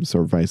costumes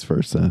or vice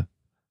versa?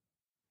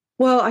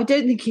 Well, I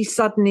don't think he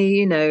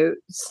suddenly,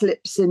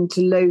 slips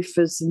into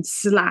loafers and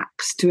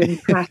slacks to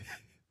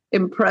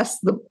impress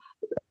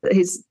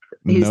his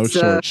no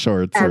short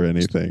shorts or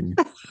anything.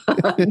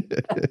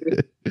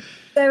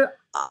 So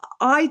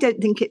I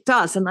don't think it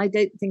does. And I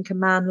don't think a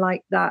man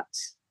like that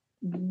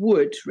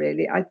would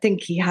really. I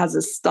think he has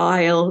a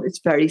style. It's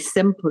very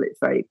simple. It's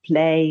very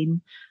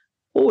plain,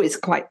 always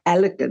quite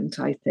elegant,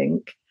 I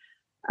think.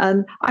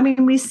 And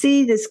we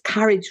see this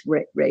carriage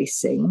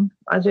racing.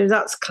 I know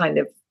that's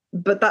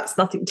but that's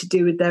nothing to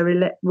do with their,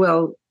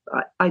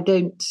 I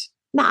don't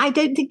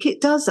think it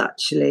does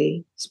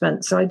actually,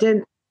 Spencer. I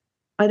don't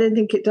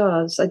think it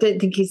does. I don't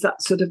think he's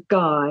that sort of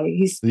guy.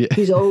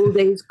 He's old,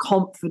 he's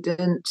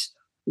confident.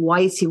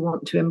 Why does he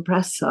want to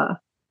impress her?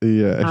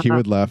 Yeah, he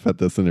would laugh at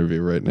this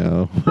interview right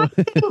now.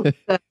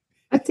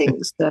 I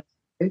think so.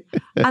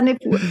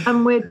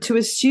 And we're to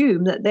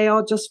assume that they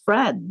are just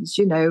friends,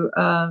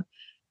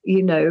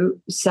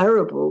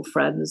 cerebral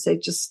friends. They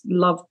just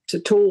love to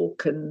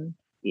talk. And,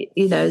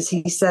 as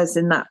he says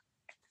in that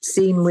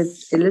scene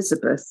with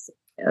Elizabeth,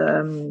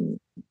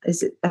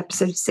 is it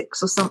episode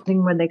 6 or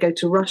something when they go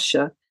to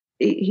Russia?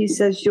 He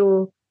says,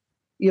 you're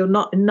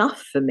not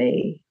enough for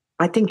me.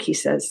 I think he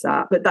says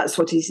that, but that's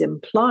what he's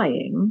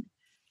implying.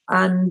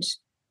 And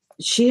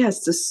she has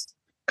to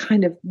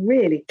kind of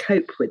really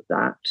cope with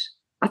that.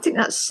 I think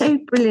that's so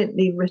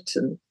brilliantly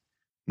written.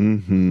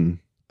 Mm-hmm.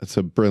 It's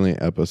a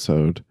brilliant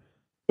episode.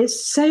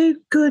 It's so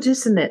good,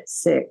 isn't it,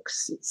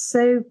 6? It's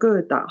so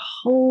good. That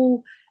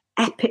whole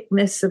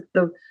epicness of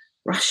the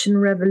Russian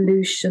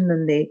Revolution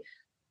and the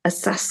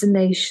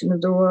assassination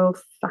of the royal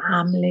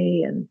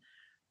family and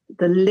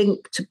the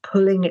link to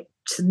pulling it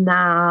to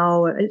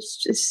now. It's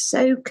just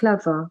so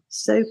clever,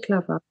 so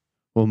clever.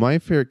 Well, my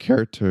favorite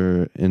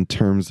character in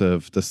terms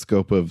of the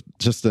scope of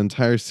just the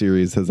entire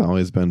series has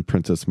always been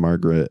Princess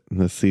Margaret. In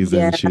this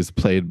season, she's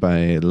played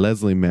by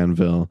Leslie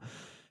Manville.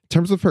 In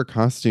terms of her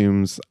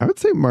costumes, I would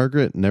say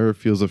Margaret never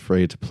feels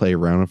afraid to play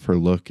around with her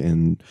look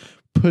and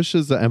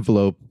pushes the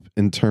envelope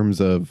in terms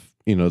of,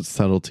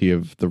 subtlety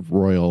of the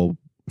royal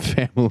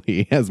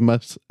family as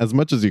much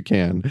as you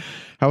can.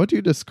 How would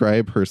you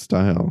describe her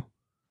style?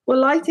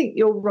 Well, I think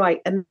you're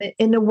right. And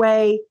in a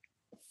way,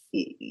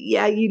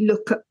 you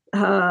look at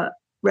her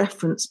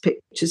reference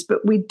pictures,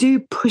 but we do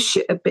push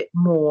it a bit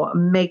more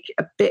and make it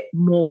a bit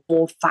more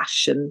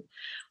fashion.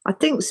 I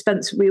think,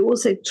 Spencer, we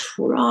also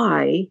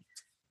try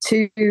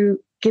to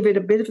give it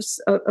a bit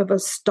of a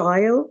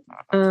style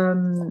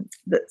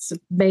that's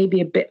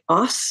maybe a bit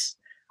us.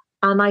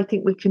 And I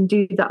think we can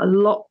do that a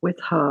lot with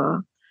her.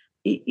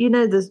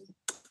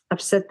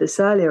 I've said this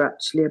earlier,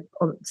 actually,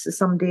 to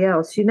somebody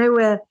else.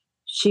 Where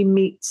she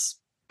meets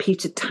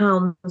Peter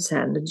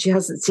Townsend and she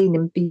hasn't seen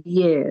him for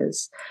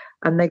years,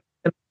 and they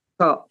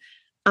got.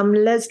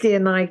 Leslie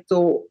and I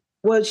thought,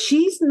 well,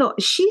 she's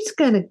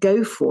going to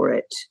go for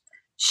it.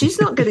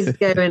 She's not going to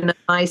go in a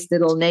nice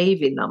little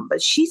navy number.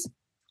 She's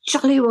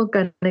jolly well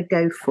going to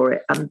go for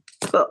it and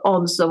put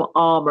on some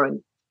armor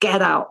and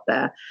get out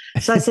there.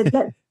 So I said,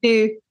 let's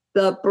do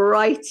the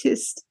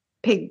brightest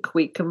pink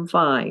we can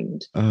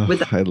find.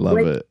 I love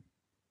it.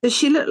 So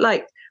she looked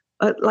like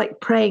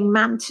praying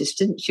mantis,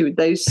 didn't she, with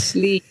those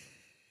sleeves?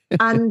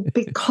 And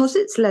because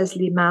it's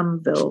Leslie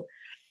Manville,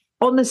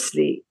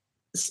 honestly,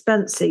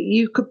 Spencer,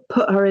 you could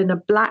put her in a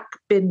black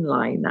bin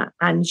liner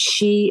and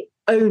she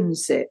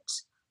owns it.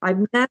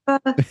 I've never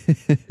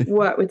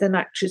worked with an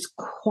actress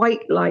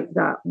quite like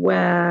that,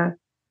 where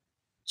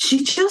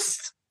she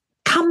just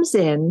comes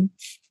in,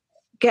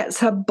 gets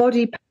her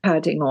body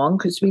padding on,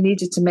 because we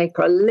needed to make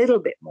her a little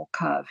bit more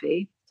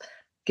curvy,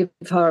 give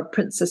her a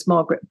Princess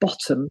Margaret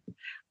bottom,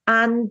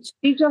 and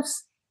she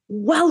just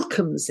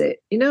welcomes it,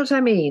 you know what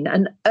I mean,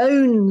 and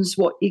owns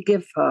what you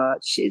give her.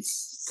 She's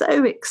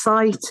so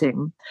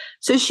exciting.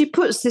 So she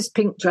puts this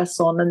pink dress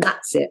on and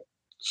that's it.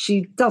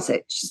 She does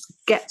it. She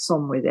gets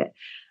on with it.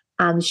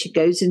 And she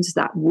goes into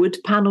that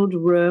wood-panelled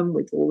room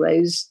with all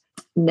those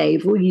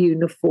naval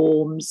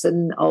uniforms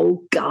and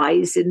old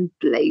guys in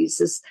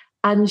blazers.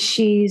 And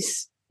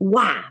she's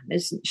wham,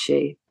 isn't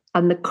she?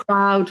 And the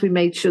crowd, we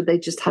made sure they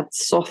just had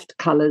soft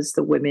colours,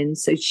 the women.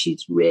 So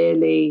she's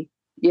really,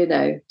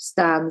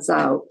 stands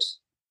out.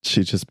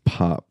 She just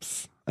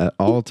pops at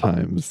all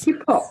times. She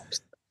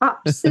pops.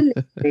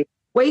 Absolutely.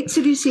 Wait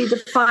till you see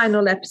the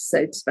final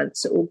episode,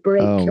 Spencer. It will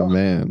break your heart.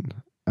 Man.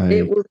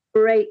 It will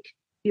break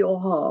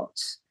your heart.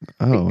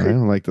 Oh, I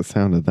don't like the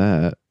sound of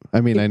that.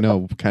 I mean, I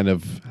know kind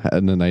of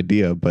had an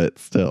idea, but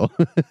still.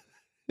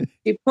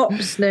 She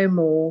pops no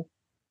more.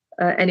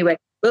 Anyway,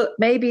 but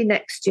maybe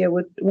next year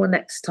or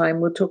next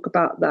time we'll talk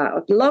about that.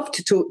 I'd love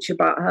to talk to you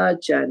about her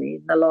journey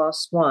in the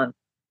last one.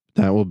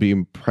 That will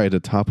be probably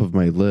the top of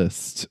my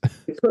list.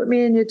 Put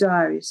me in your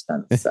diary,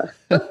 Spencer.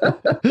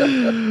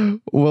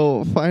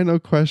 Well, final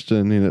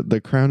question. The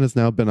Crown has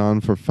now been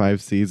on for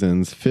 5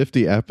 seasons,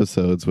 50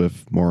 episodes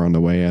with more on the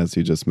way, as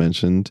you just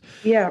mentioned.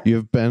 Yeah.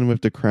 You've been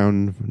with The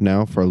Crown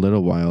now for a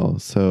little while.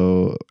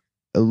 So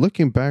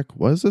looking back,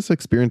 what has this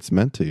experience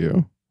meant to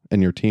you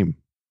and your team?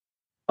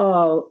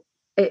 Oh,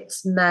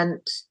 it's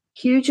meant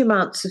huge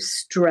amounts of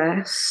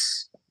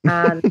stress.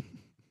 And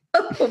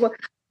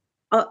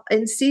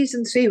in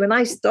season 3, when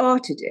I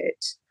started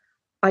it,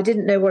 I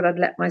didn't know what I'd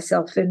let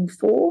myself in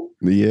for.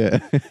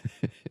 Yeah.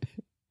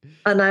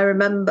 And I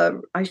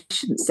remember, I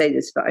shouldn't say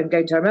this, but I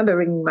remember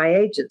ringing my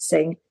agent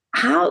saying,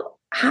 how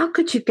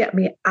could you get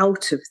me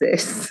out of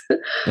this?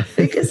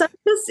 Because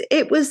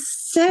it was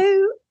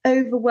so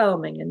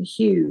overwhelming and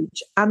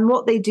huge. And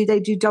what they do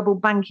double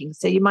banking.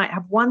 So you might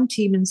have one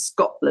team in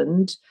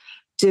Scotland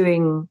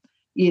doing,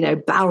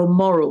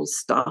 Balmoral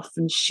stuff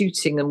and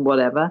shooting and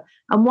whatever,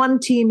 and one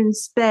team in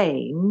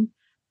Spain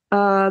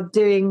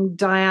doing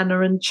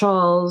Diana and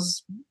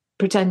Charles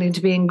pretending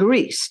to be in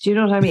Greece. Do you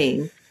know what I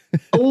mean?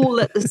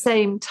 All at the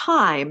same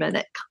time, and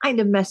it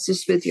kind of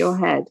messes with your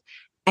head.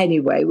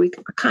 Anyway, I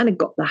kind of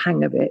got the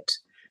hang of it.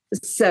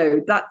 So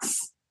that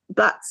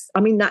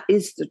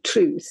is the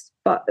truth.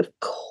 But of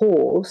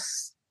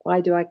course,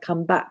 why do I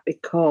come back?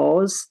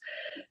 Because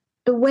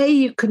the way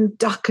you can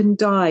duck and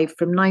dive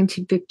from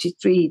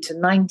 1953 to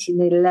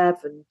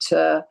 1911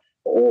 to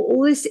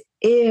all this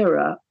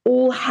era,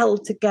 all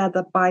held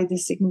together by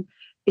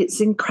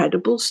it's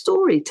incredible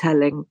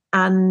storytelling,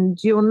 and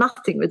you're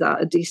nothing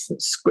without a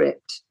decent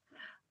script.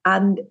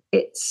 And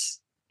it's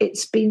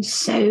been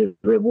so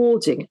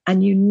rewarding,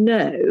 and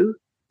the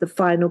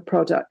final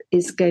product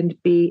is going to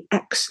be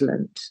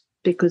excellent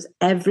because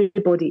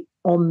everybody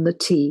on the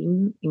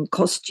team in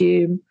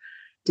costume,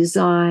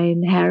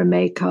 design, hair and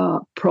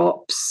makeup,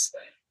 props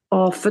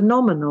are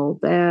phenomenal.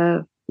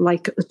 They're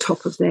like at the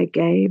top of their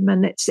game,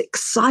 and it's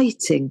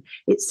exciting.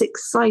 It's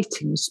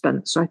exciting,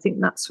 Spencer. I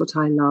think that's what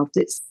I loved.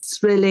 It's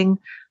thrilling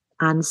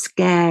and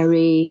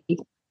scary,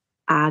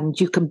 and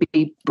you can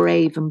be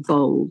brave and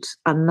bold,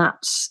 and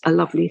that's a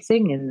lovely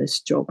thing in this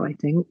job, I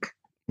think.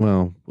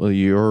 Well,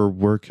 your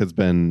work has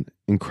been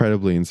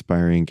incredibly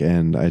inspiring,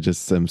 and I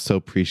just am so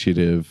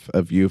appreciative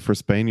of you for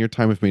spending your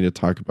time with me to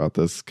talk about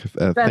this.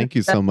 Thank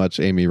you so much,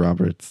 Amy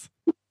Roberts.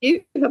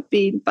 You have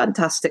been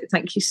fantastic.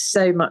 Thank you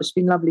so much. It's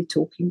been lovely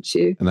talking to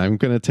you. And I'm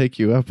going to take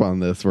you up on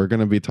this. We're going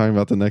to be talking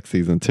about the next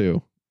season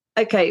too.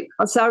 Okay,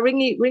 so I'll ring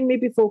me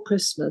before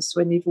Christmas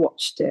when you've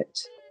watched it.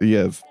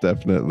 Yes,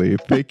 definitely.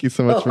 Thank you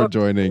so much for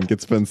joining.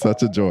 It's been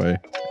such a joy.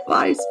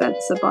 Bye,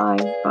 Spencer.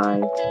 Bye.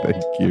 Bye.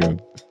 Thank you.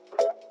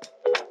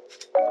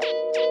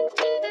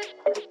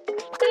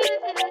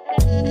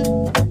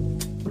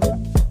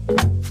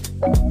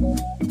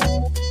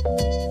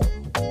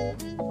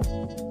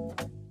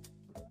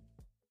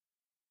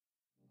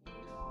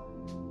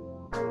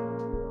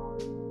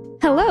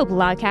 Hello,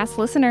 Blogcast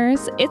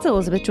listeners. It's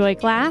Elizabeth Joy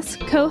Glass,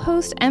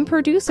 co-host and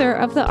producer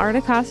of the Art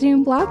of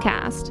Costume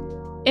Blogcast.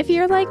 If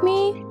you're like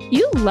me,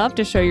 you love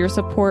to show your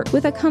support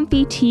with a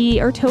comfy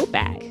tee or tote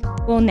bag.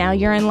 Well, now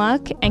you're in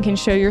luck and can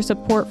show your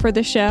support for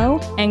the show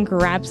and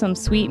grab some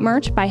sweet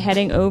merch by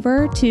heading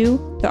over to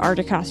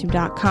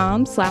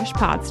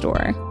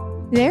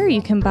theartofcostume.com/podstore. There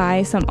you can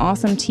buy some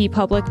awesome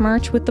TeePublic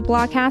merch with the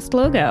Blogcast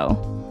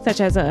logo,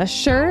 such as a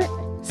shirt,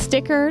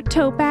 sticker,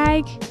 tote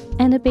bag,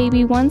 and a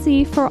baby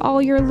onesie for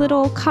all your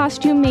little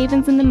costume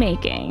mavens in the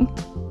making.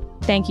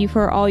 Thank you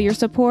for all your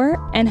support,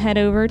 and head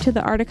over to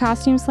the Art of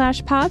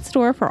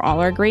Costume/Podstore for all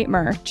our great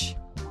merch.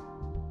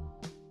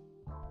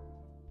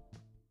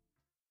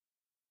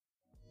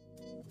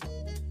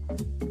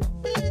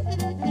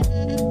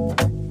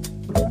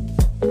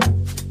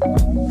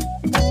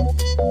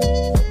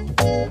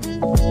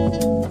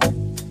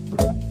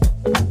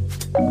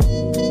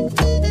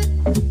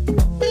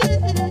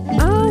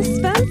 Oh,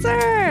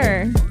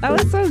 Spencer! That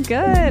was so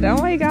good. Oh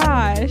my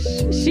gosh.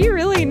 She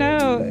really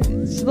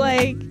knows.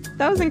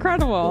 That was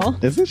incredible.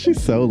 Isn't she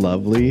so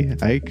lovely?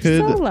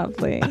 So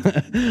lovely.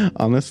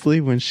 Honestly,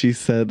 when she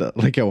said, at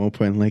one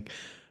point,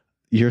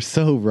 you're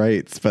so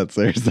right,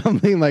 Spencer,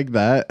 something like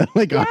that.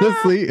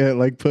 Honestly,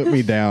 it put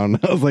me down.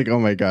 I was like, oh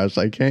my gosh,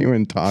 I can't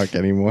even talk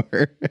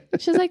anymore.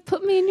 She's like,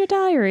 put me in your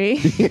diary.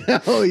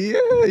 Oh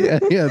yeah.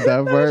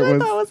 That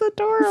part was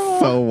adorable.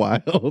 So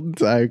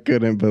wild. I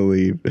couldn't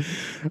believe.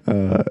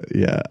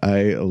 Yeah,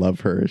 I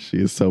love her. She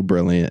is so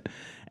brilliant.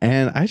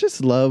 And I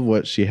just love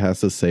what she has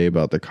to say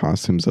about the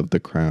costumes of the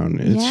Crown.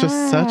 It's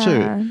just such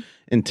a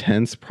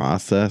intense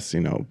process,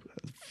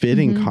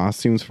 fitting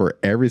costumes for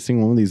every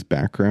single one of these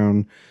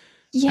background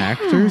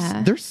actors.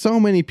 There's so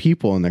many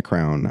people in the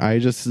Crown.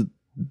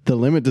 The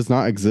limit does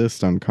not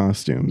exist on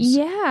costumes.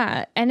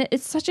 Yeah. And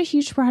it's such a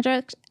huge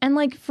project. And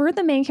like for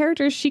the main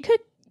characters, she could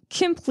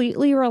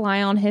completely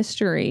rely on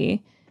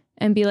history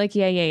and be like,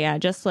 yeah,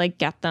 just like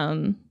get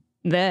them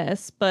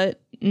this.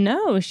 But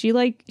no, she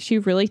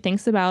really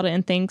thinks about it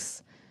and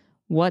thinks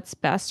what's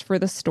best for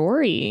the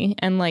story,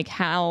 and like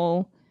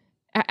how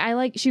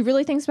she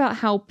really thinks about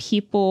how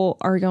people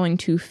are going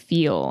to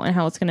feel and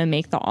how it's going to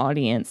make the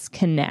audience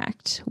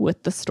connect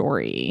with the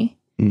story.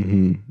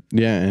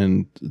 Yeah,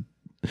 and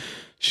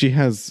she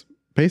has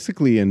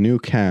basically a new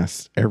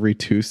cast every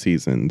 2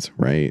 seasons,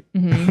 right?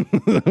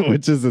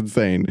 Which is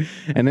insane.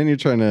 And then you're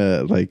trying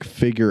to like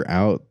figure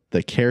out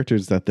the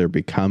characters that they're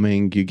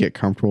becoming. You get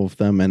comfortable with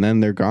them, and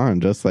then they're gone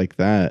just like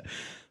that.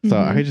 So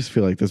I just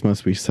feel like this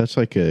must be such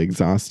like an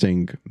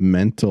exhausting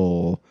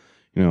mental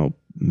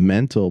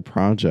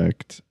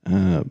project.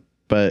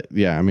 But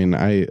yeah, I mean,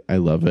 I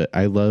love it.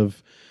 I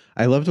loved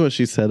what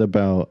she said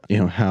about,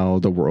 how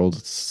the world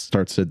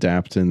starts to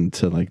adapt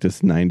into like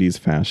this 90s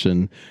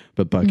fashion,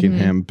 but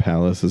Buckingham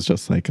Palace is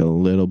just like a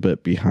little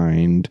bit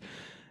behind.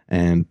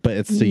 But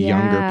it's the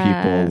younger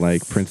people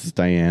like Princess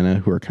Diana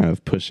who are kind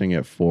of pushing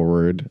it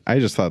forward. I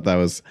just thought that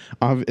was,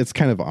 it's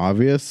kind of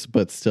obvious,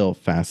 but still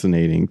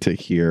fascinating to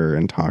hear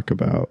and talk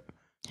about.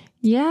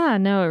 Yeah,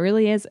 no, it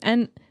really is.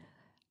 And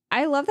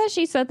I love that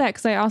she said that,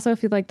 because I also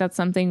feel like that's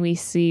something we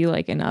see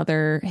like in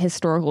other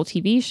historical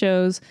TV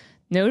shows,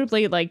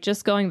 notably like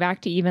just going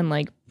back to even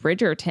like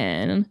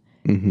Bridgerton.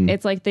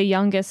 It's like the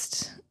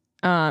youngest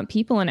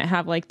people in it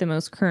have like the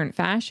most current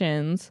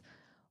fashions,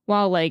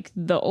 while like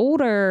the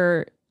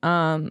older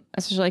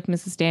especially like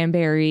Mrs.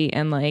 Danbury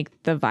and like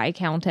the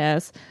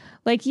Viscountess,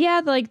 like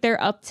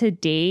they're up to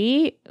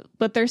date,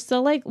 but they're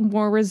still like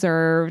more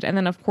reserved. And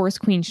then of course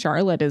Queen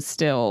Charlotte is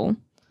still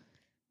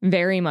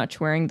very much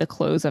wearing the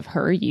clothes of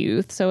her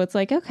youth, so it's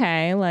like,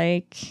 okay,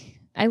 like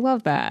I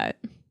love that.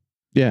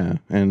 Yeah,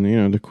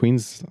 and the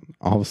Queen's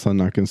all of a sudden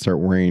not gonna start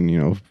wearing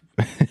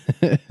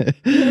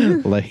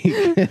like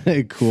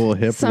cool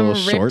hip some little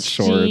short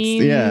shorts,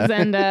 jeans,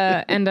 and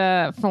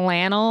a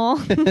flannel.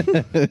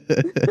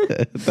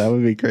 That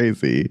would be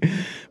crazy.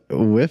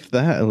 With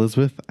that,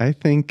 Elizabeth, I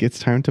think it's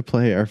time to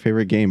play our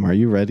favorite game. Are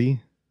you ready?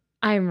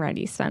 I'm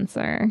ready,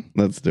 Spencer.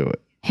 Let's do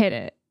it. Hit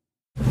it.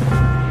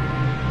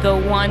 The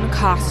one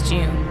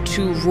costume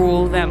to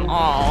rule them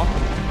all.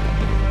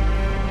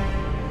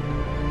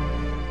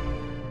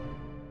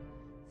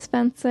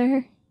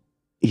 Spencer?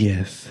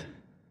 Yes.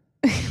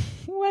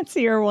 What's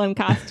your one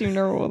costume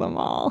to rule them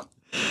all?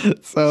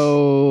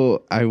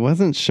 So I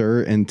wasn't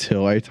sure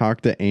until I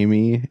talked to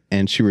Amy,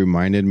 and she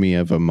reminded me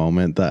of a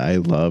moment that I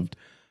loved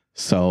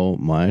so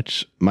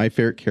much. My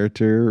favorite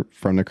character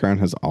from The Crown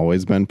has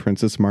always been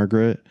Princess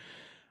Margaret.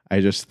 I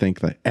just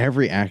think that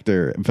every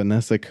actor,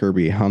 Vanessa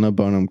Kirby, Helena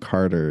Bonham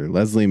Carter,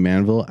 Leslie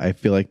Manville, I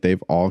feel like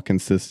they've all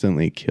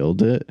consistently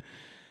killed it.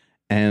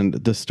 And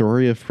the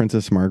story of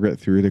Princess Margaret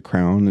through The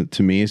Crown,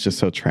 to me, is just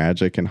so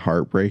tragic and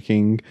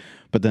heartbreaking.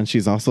 But then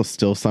she's also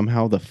still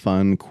somehow the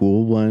fun,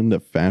 cool one, the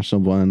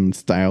fashionable one,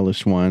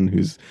 stylish one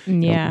who's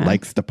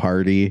likes to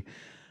party.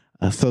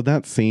 So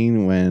that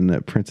scene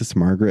when Princess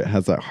Margaret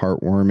has that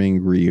heartwarming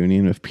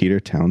reunion with Peter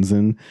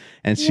Townsend,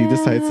 and she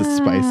decides to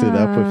spice it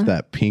up with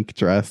that pink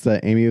dress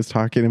that Amy was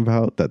talking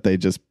about, that they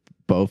just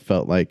both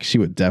felt like she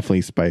would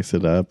definitely spice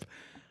it up.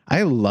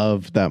 I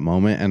love that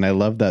moment, and I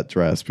love that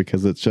dress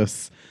because it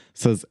just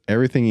says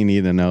everything you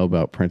need to know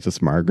about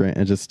Princess Margaret.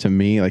 And just to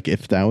me, like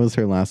if that was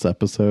her last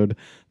episode,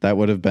 that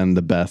would have been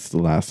the best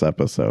last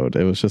episode.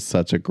 It was just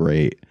such a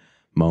great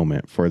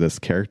moment for this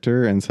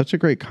character, and such a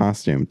great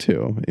costume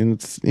too. And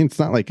it's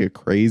not like a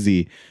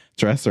crazy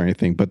dress or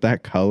anything, but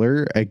that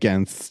color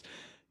against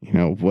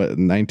what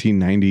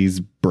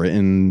 1990s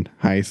Britain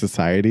high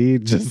society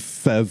just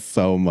says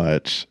so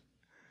much.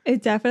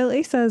 It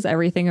definitely says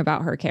everything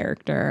about her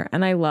character,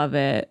 and I love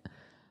it.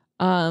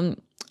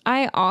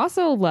 I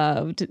also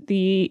loved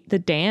the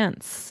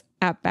dance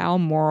at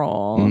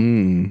Balmoral.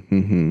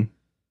 Mm-hmm.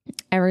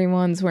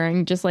 Everyone's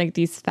wearing just like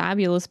these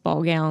fabulous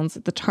ball gowns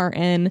at the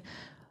tartan,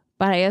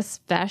 but I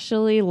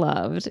especially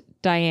loved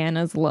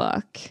Diana's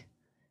look.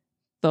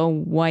 The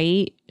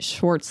white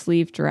short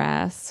sleeve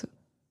dress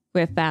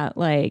with that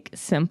like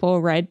simple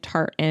red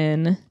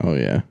tartan. Oh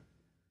yeah.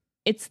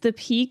 It's the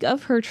peak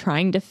of her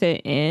trying to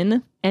fit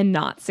in and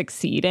not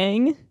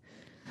succeeding.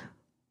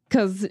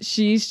 'Cause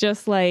she's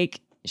just like,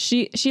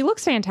 she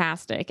looks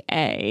fantastic,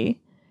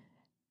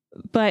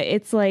 but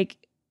it's like,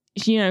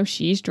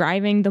 she's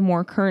driving the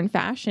more current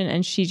fashion,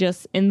 and she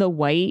just, in the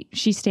white,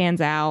 she stands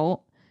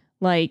out,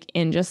 like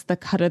in just the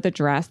cut of the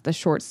dress, the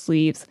short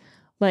sleeves.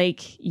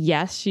 Like,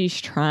 yes,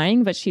 she's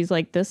trying, but she's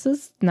like, this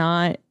is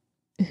not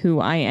who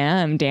I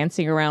am,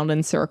 dancing around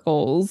in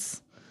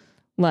circles,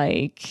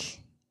 like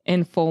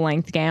in full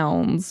length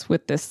gowns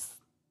with this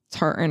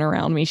tartan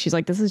around me. She's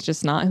like, this is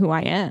just not who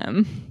I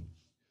am.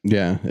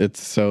 Yeah,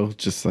 it's so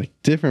just like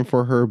different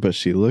for her, but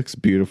she looks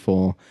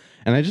beautiful.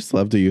 And I just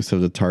love the use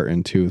of the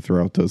tartan too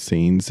throughout those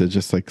scenes. It's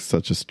just like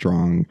such a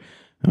strong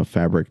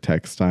fabric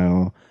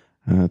textile.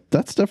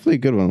 That's definitely a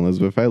good one,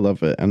 Elizabeth. I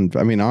love it. And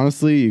I mean,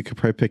 honestly, you could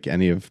probably pick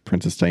any of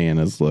Princess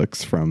Diana's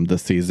looks from the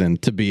season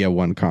to be a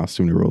one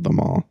costume to rule them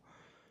all.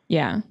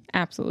 Yeah,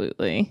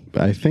 absolutely.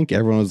 But I think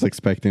everyone was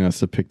expecting us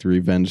to pick the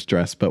revenge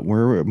dress, but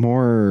we're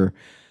more,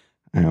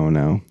 I don't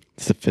know,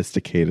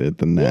 sophisticated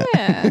than that.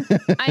 Yeah.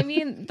 I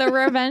mean, the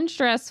revenge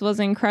dress was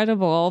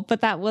incredible, but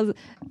that was,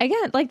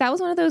 again, like that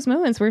was one of those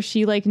moments where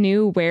she like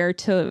knew where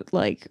to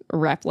like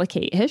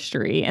replicate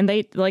history. And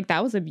they like,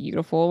 that was a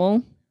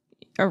beautiful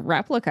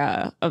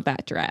replica of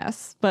that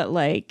dress. But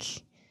like,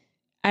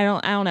 I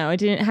don't know. It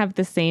didn't have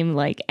the same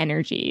like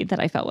energy that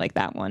I felt like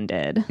that one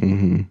did.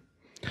 Mm-hmm.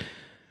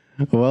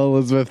 Well,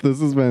 Elizabeth, this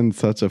has been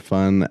such a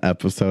fun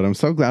episode. I'm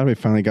so glad we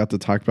finally got to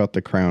talk about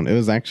The Crown. It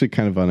was actually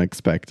kind of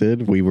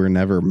unexpected. We were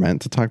never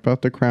meant to talk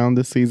about The Crown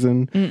this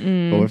season.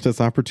 But with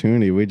this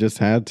opportunity, we just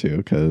had to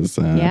because,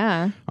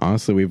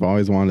 honestly, we've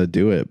always wanted to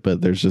do it. But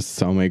there's just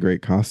so many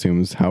great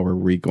costumes. How are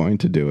we going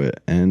to do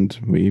it? And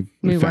we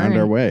found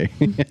our way.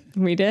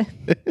 We did.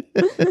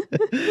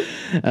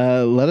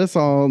 Let us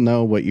all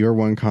know what your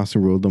one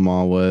costume ruled them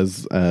all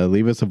was.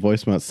 Leave us a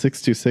voicemail at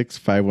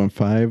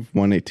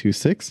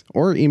 626-515-1826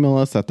 or email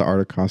us at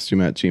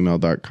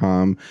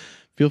theartofcostume@gmail.com.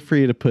 Feel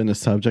free to put in a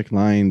subject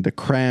line, The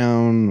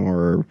Crown,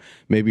 or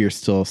maybe you're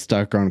still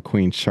stuck on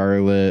Queen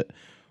Charlotte,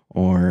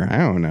 or I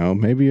don't know,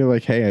 maybe you're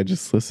like, hey, I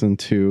just listened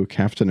to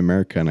Captain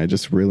America and I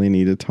just really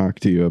need to talk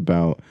to you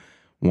about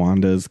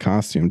Wanda's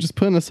costume. Just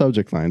put in a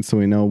subject line so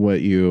we know what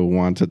you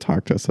want to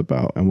talk to us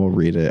about and we'll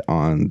read it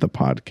on the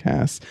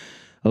podcast.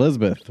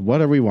 Elizabeth,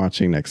 what are we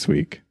watching next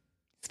week?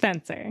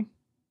 Spencer,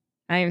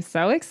 I am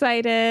so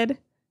excited.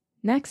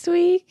 Next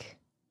week,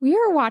 we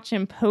are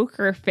watching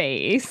Poker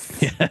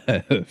Face.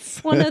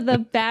 Yes. One of the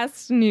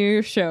best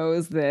new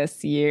shows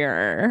this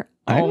year.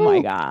 Oh my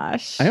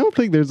gosh. I don't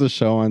think there's a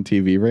show on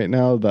TV right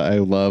now that I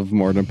love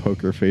more than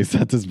Poker Face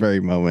at this very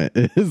moment.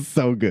 It is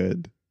so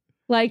good.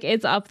 Like,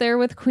 it's up there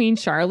with Queen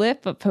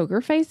Charlotte, but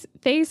Poker Face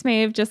may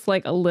have just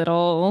like a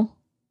little,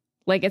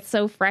 like, it's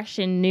so fresh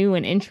and new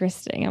and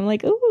interesting. I'm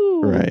like,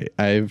 ooh. Right.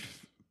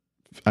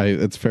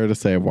 It's fair to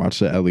say I've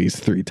watched it at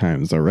least 3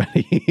 times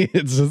already.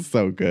 It's just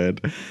so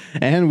good.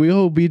 And we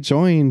will be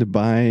joined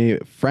by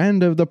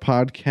friend of the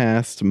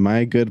podcast,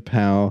 my good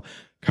pal,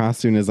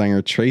 costume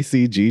designer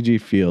Tracy Gigi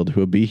Field, who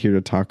will be here to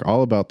talk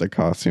all about the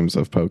costumes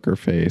of Poker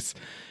Face.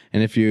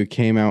 And if you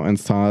came out and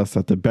saw us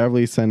at the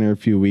Beverly Center a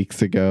few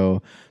weeks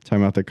ago,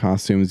 talking about the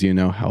costumes, you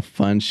know how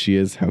fun she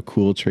is, how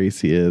cool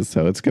Tracy is.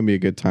 So it's going to be a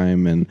good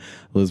time. And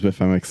Elizabeth,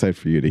 I'm excited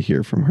for you to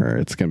hear from her.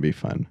 It's going to be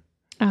fun.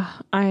 Oh,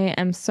 I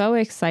am so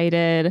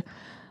excited.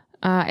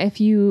 If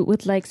you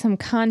would like some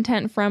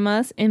content from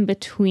us in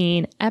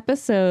between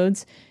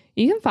episodes,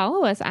 you can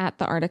follow us at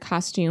The Art of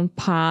Costume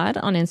Pod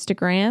on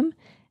Instagram,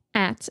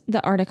 at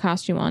The Art of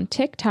Costume on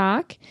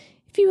TikTok.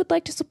 If you would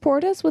like to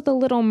support us with a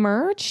little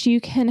merch,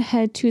 you can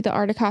head to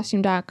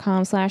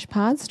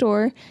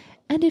theartofcostume.com/podstore.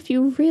 And if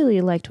you really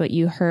liked what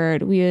you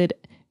heard, we would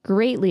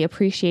greatly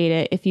appreciate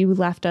it if you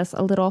left us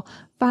a little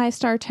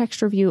 5-star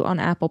text review on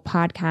Apple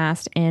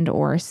Podcast and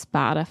or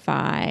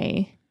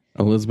Spotify.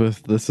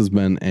 Elizabeth, this has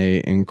been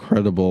a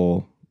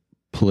incredible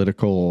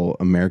political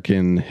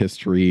American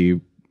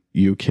history,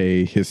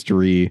 UK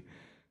history,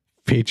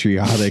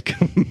 patriotic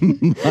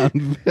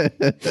month.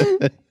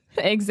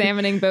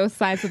 Examining both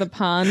sides of the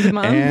pond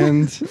month.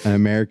 And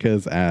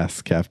America's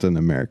ass, Captain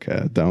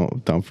America.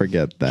 Don't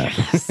forget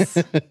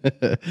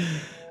that.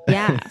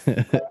 Yes.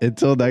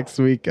 Until next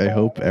week, I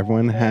hope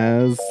everyone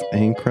has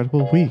an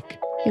incredible week.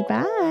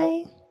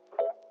 Goodbye.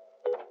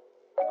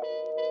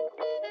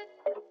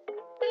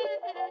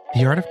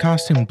 The Art of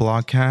Costume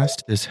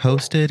blogcast is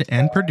hosted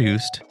and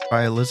produced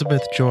by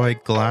Elizabeth Joy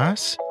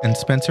Glass and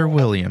Spencer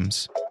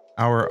Williams.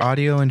 Our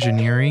audio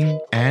engineering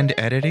and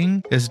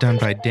editing is done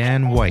by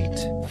Dan White.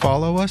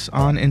 Follow us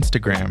on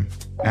Instagram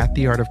at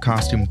The Art of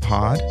Costume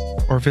Pod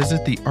or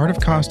visit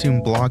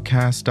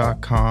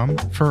theartofcostumeblogcast.com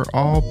for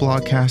all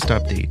blogcast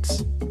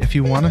updates. If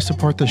you want to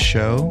support the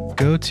show,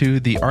 go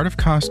to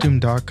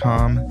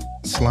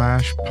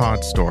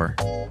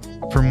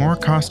theartofcostume.com/podstore. For more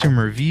costume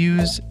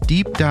reviews,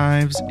 deep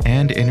dives,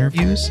 and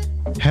interviews,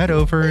 head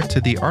over to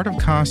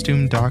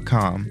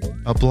theartofcostume.com,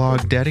 a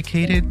blog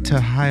dedicated to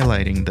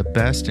highlighting the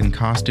best in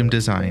costume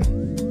design.